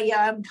think, oh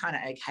yeah, I'm kind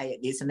of okay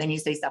at this, and then you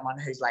see someone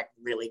who's like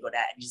really good at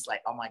it, and you're just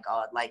like, oh my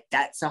god, like,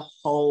 that's a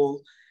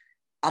whole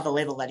other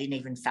level I didn't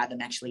even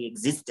fathom actually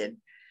existed.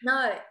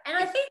 No, and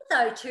I think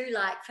though too,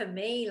 like for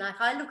me,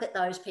 like I look at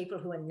those people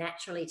who are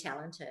naturally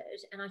talented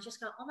and I just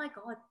go, oh my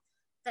God,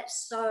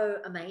 that's so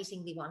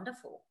amazingly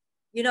wonderful.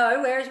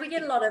 Whereas we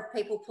get a lot of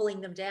people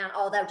pulling them down.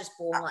 Oh, they were just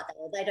born like that,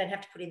 or they don't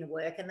have to put in the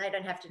work and they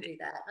don't have to do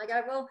that. And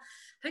I go, well,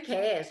 who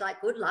cares?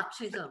 Like, good luck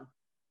to them.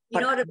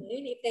 You know what I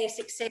mean? If they're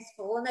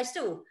successful, and they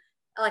still,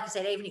 like I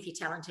said, even if you're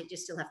talented, you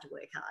still have to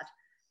work hard.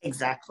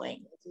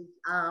 Exactly.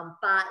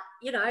 But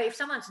if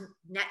someone's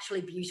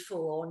naturally beautiful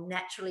or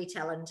naturally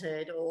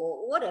talented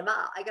or whatever,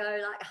 I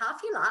go, like,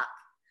 half your luck,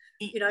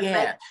 make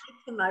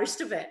the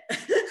most of it.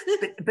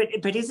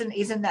 but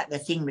isn't that the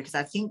thing? Because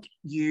I think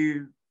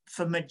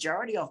for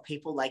majority of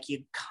people, like,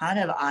 you kind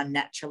of are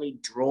naturally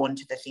drawn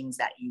to the things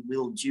that you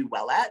will do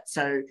well at.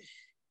 So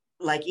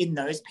like, in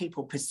those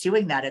people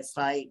pursuing that, it's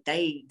like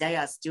they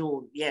are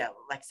still,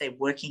 like, say,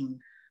 working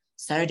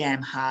so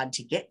damn hard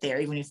to get there.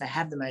 Even if they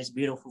have the most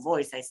beautiful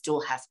voice, they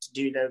still have to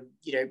do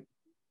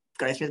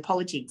go through the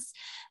politics,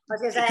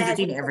 because it's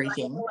in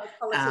everything.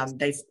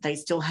 They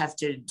still have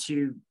to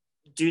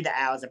do the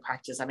hours of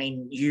practice. I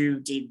mean, you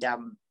did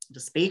the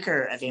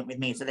speaker event with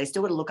me, so they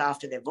still got to look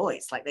after their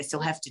voice. Like, they still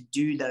have to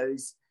do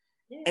those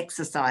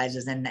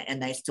exercises,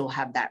 and they still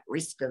have that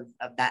risk of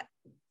that.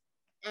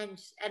 And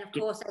of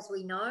course, as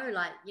we know,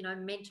 like,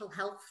 mental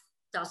health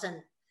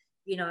doesn't,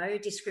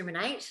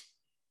 discriminate.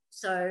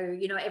 So,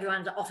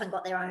 everyone's often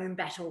got their own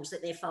battles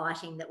that they're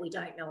fighting that we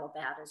don't know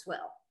about as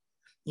well.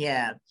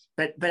 Yeah,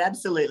 but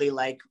absolutely,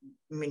 like,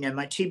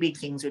 my two big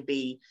things would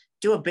be,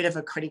 do a bit of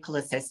a critical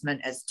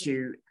assessment as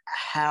to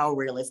how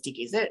realistic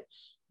is it.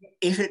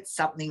 If it's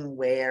something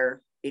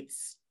where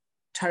it's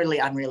totally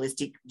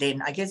unrealistic,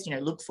 then I guess,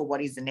 look for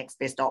what is the next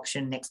best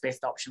option.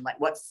 Like,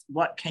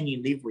 what can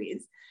you live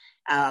with?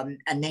 And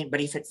then, but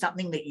if it's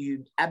something that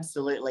you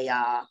absolutely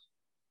are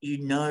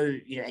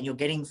and you're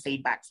getting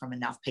feedback from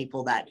enough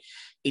people that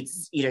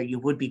it's, you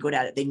would be good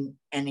at it, then,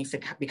 and if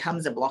it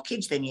becomes a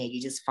blockage, then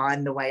you just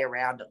find the way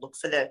around it. Look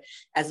for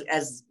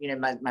as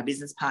my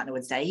business partner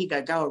would say,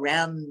 go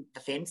around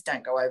the fence,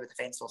 don't go over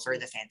the fence or through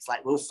the fence.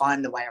 Like, we'll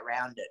find the way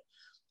around it.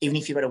 Even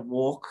if you've got to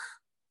walk,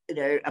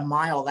 a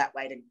mile that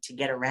way to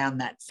get around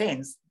that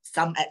fence,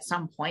 at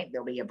some point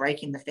there'll be a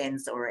break in the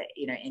fence, or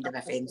end of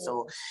a fence,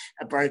 or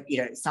a broke,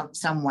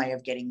 some way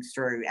of getting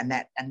through, and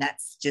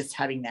that's just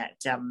having that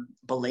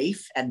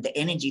belief and the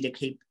energy to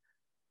keep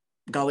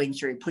going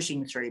through,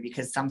 pushing through,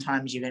 because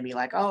sometimes you're going to be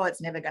like, oh,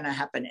 it's never going to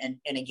happen,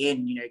 and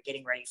again,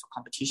 getting ready for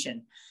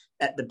competition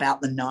at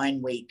about the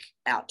 9 week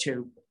out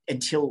to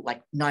until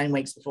like 9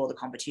 weeks before the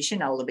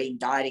competition, I will have been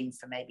dieting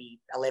for maybe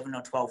 11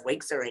 or 12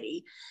 weeks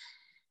already.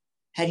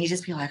 And you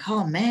just be like,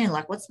 oh man,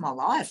 like, what's my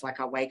life? Like,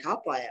 I wake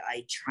up,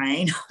 I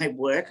train, I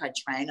work, I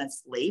train, I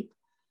sleep.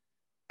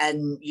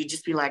 And you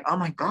just be like, oh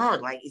my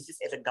God, like, is this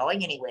ever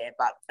going anywhere?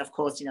 But of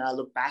course, I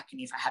look back, and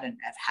if I hadn't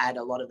have had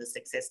a lot of the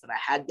success that I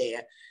had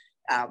there,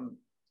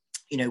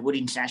 would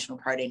International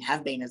Protein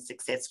have been as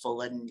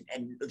successful, and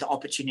the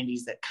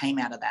opportunities that came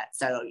out of that?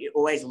 So you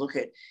always look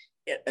at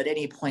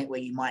any point where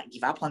you might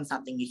give up on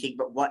something, you think,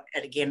 but what,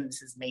 and again,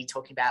 this is me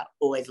talking about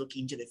always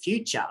looking to the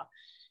future.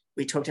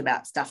 We talked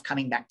about stuff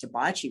coming back to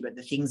bite you, but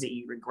the things that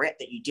you regret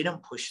that you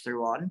didn't push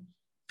through on,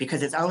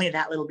 because it's only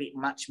that little bit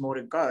much more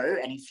to go.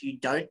 And if you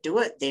don't do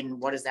it, then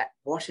what does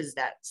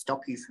that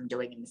stop you from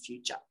doing in the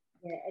future?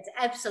 Yeah, it's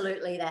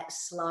absolutely that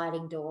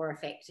sliding door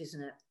effect,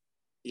 isn't it?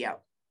 Yeah.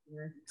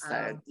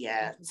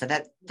 So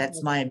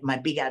that's my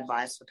big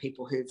advice for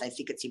people who, if they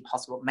think it's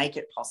impossible, make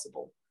it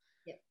possible.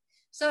 Yeah.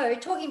 So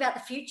talking about the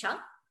future,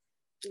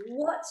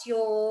 what's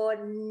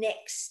your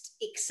next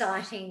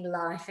exciting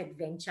life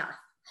adventure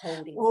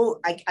holding? Well,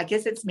 I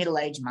guess it's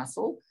middle-aged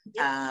muscle.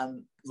 Yep.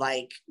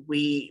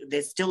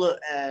 There's still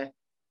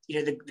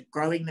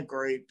growing the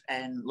group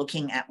and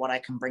looking at what I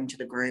can bring to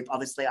the group.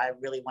 Obviously, I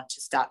really want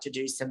to start to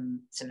do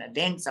some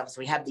events.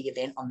 Obviously, we have the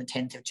event on the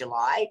 10th of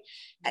July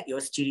at your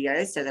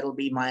studio. So that'll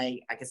be my,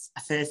 I guess,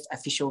 first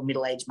official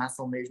middle-aged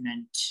muscle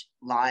movement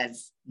live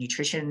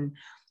nutrition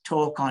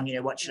talk on,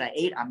 what should I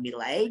eat? I'm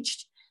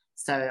middle-aged.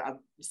 So I'm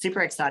super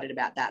excited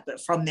about that.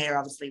 But from there,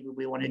 obviously,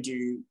 we want to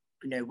do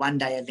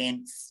one-day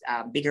events,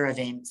 bigger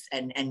events,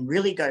 and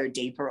really go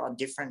deeper on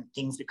different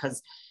things,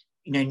 because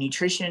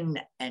nutrition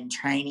and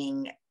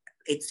training,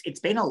 it's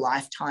been a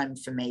lifetime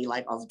for me,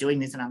 like, of doing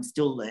this, and I'm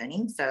still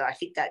learning. So I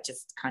think that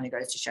just kind of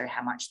goes to show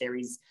how much there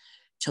is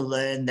to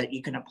learn that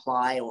you can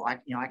apply, or I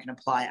can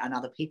apply, and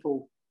other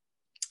people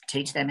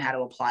teach them how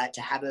to apply it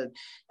to have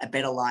a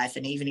better life.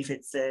 And even if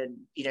it's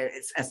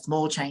it's a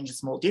small change, a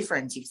small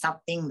difference, if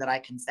something that I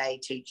can say,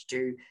 teach,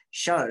 do,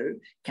 show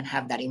can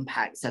have that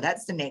impact. So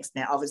that's the next.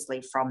 Now,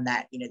 obviously from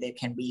that, there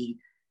can be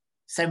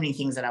so many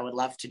things that I would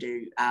love to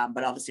do.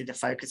 But obviously the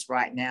focus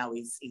right now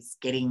is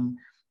getting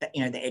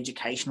the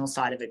educational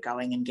side of it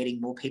going, and getting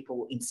more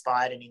people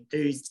inspired and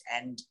enthused,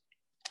 and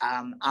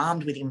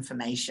armed with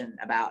information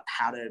about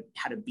how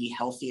to be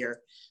healthier,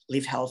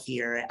 live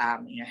healthier,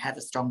 have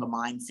a stronger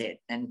mindset.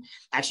 And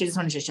actually, just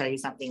wanted to show you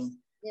something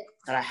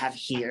that I have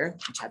here,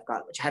 which I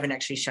haven't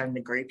actually shown the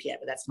group yet,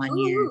 but that's my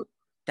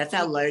that's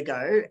our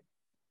logo.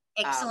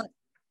 Excellent.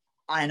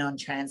 Ion-on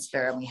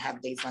transfer, and we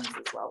have these ones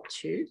as well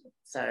too.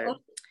 So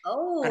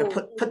got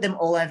to put them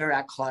all over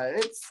our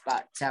clothes,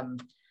 but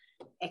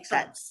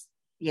excellent.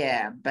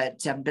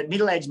 But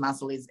middle-aged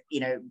muscle is,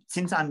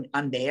 since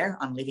I'm there,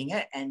 I'm living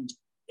it, and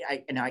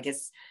I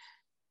guess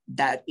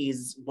that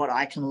is what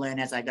I can learn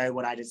as I go,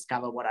 what I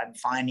discover, what I'm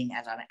finding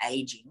as I'm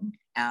aging,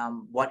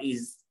 what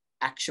is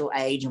actual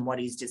age and what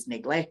is just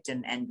neglect,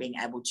 and being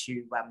able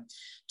to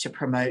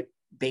promote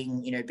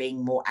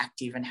being more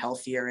active and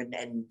healthier,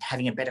 and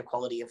having a better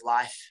quality of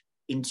life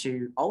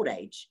into old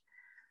age.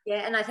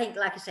 Yeah, and I think,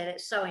 like I said,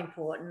 it's so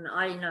important.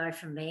 I know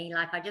for me,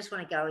 like, I just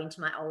want to go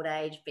into my old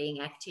age being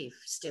active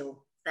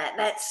still.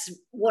 That's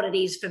what it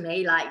is for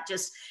me, like,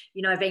 just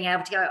being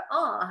able to go,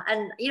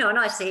 and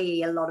I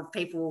see a lot of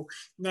people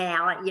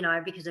now,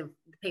 because of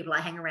the people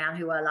I hang around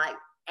who are like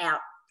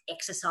out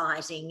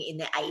exercising in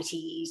their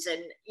 80s,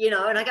 and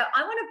and I go,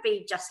 I want to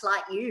be just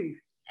like you,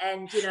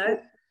 and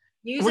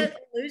use it,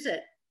 lose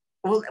it.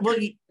 Well,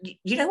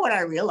 you know what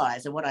I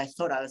realized, and what I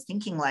thought, I was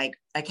thinking, like,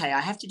 okay, I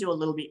have to do a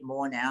little bit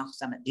more now because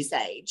I'm at this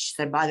age.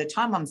 So by the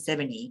time I'm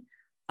 70,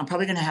 I'm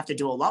probably going to have to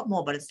do a lot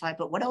more. But it's like,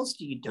 but what else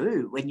do you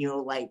do when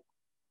you're like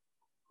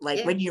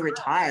when you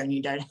retire and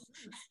you don't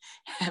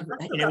have,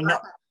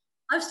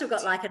 I've still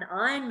got like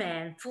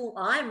an full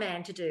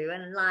Ironman to do,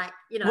 and like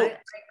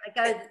I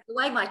go, the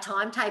way my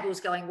timetable is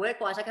going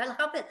work-wise, I go,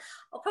 look,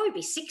 I'll probably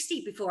be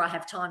 60 before I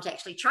have time to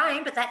actually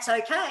train, but that's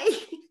okay.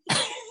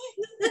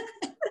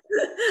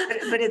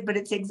 but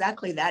it's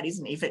exactly that,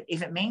 isn't it?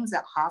 If it means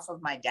that half of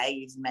my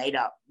day is made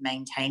up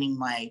maintaining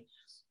my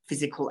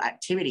physical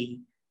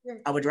activity,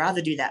 I would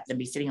rather do that than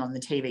be sitting on the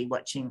TV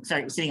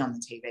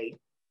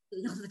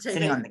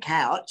sitting on the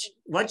couch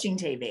watching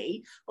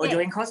TV, or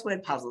doing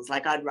crossword puzzles.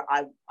 Like, I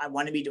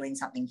want to be doing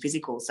something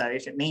physical. So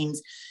if it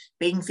means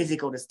being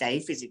physical to stay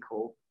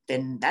physical,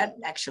 then that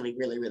actually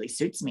really, really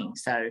suits me.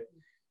 So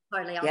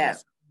Totally. yeah.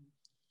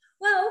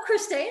 Well,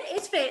 Christine,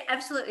 it's been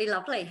absolutely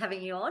lovely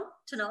having you on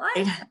tonight.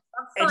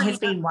 It has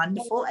been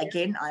wonderful.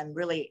 Again, I'm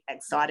really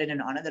excited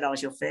and honoured that I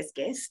was your first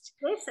guest.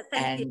 Yes,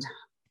 thank you.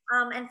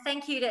 And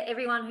thank you to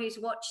everyone who's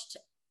watched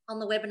on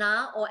the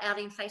webinar or out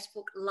in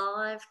Facebook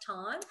live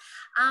time.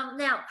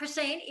 Now,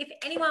 Christine, if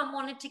anyone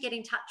wanted to get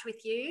in touch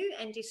with you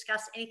and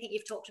discuss anything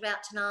you've talked about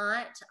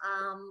tonight,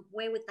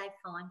 where would they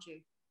find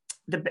you?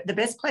 The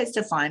best place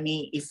to find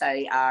me, if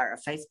they are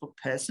a Facebook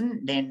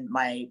person, then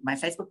my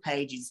Facebook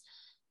page is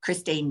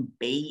Christine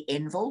B.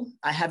 Envall.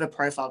 I have a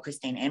profile,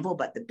 Christine Envall,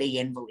 but the B.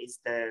 Envall is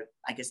the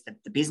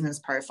business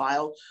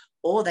profile.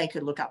 Or they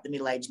could look up the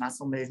Middle Age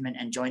Muscle Movement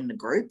and join the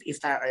group. If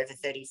they're over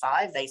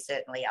 35, they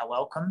certainly are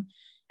welcome.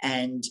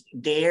 And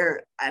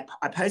there,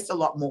 I post a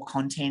lot more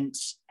content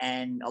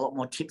and a lot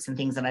more tips and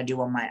things than I do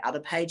on my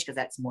other page, because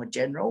that's more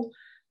general.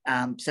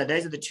 So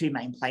those are the two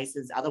main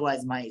places.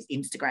 Otherwise, my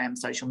Instagram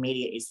social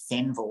media is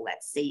Senvall.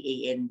 That's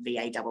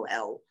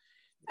Cenvall.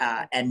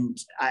 And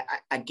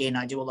I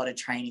do a lot of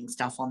training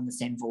stuff on the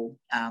Senvall,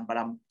 but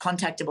I'm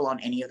contactable on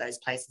any of those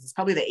places. It's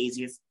probably the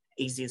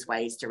easiest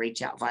ways to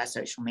reach out via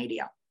social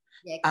media.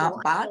 Yeah,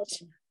 cool.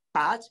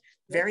 But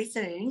very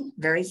soon,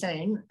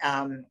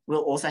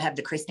 we'll also have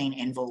the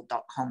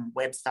ChristineEnvall.com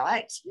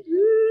website.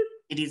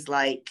 It is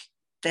like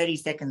 30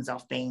 seconds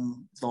off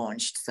being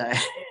launched. So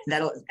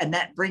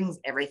that brings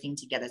everything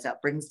together. So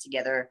it brings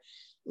together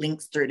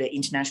links through to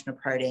International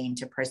Protein,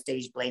 to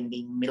Prestige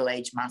Blending, Middle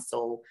Age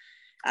Muscle,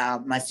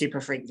 my Super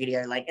Freak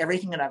video, like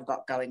everything that I've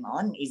got going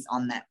on is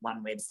on that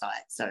one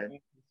website. So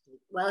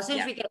well, as soon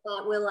as we get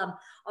that,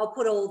 I'll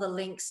put all the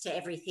links to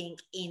everything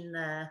in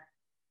the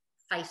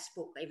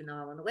Facebook, even though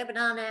I'm on the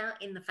webinar now,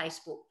 in the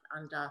Facebook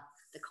under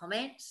the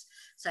comments,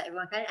 so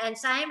everyone can.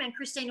 And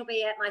Christine will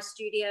be at my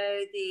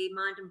studio, the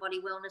Mind and Body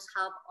Wellness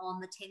Hub, on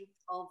the 10th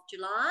of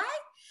July.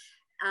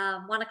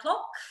 1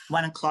 o'clock.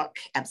 1 o'clock,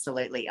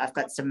 absolutely. I've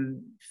got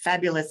some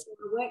fabulous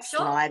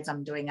slides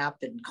I'm doing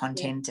up and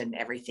content and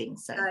everything.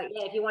 So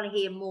if you want to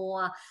hear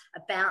more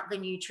about the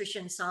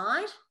nutrition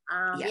side,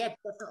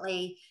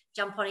 definitely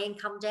jump on in,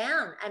 come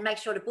down, and make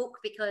sure to book,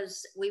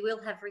 because we will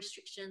have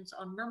restrictions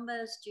on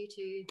numbers due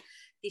to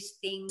this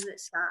thing that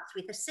starts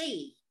with a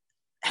C.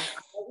 I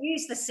don't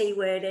use the C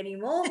word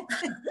anymore.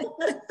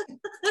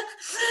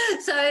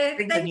 So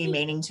brings a new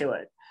meaning to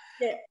it.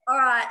 Yeah. All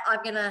right,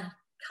 I'm gonna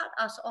cut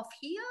us off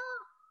here.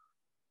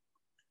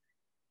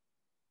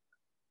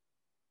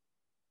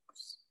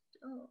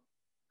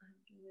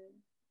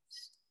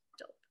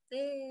 Stop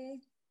there.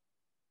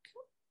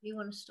 You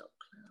want to stop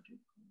cloud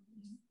recording?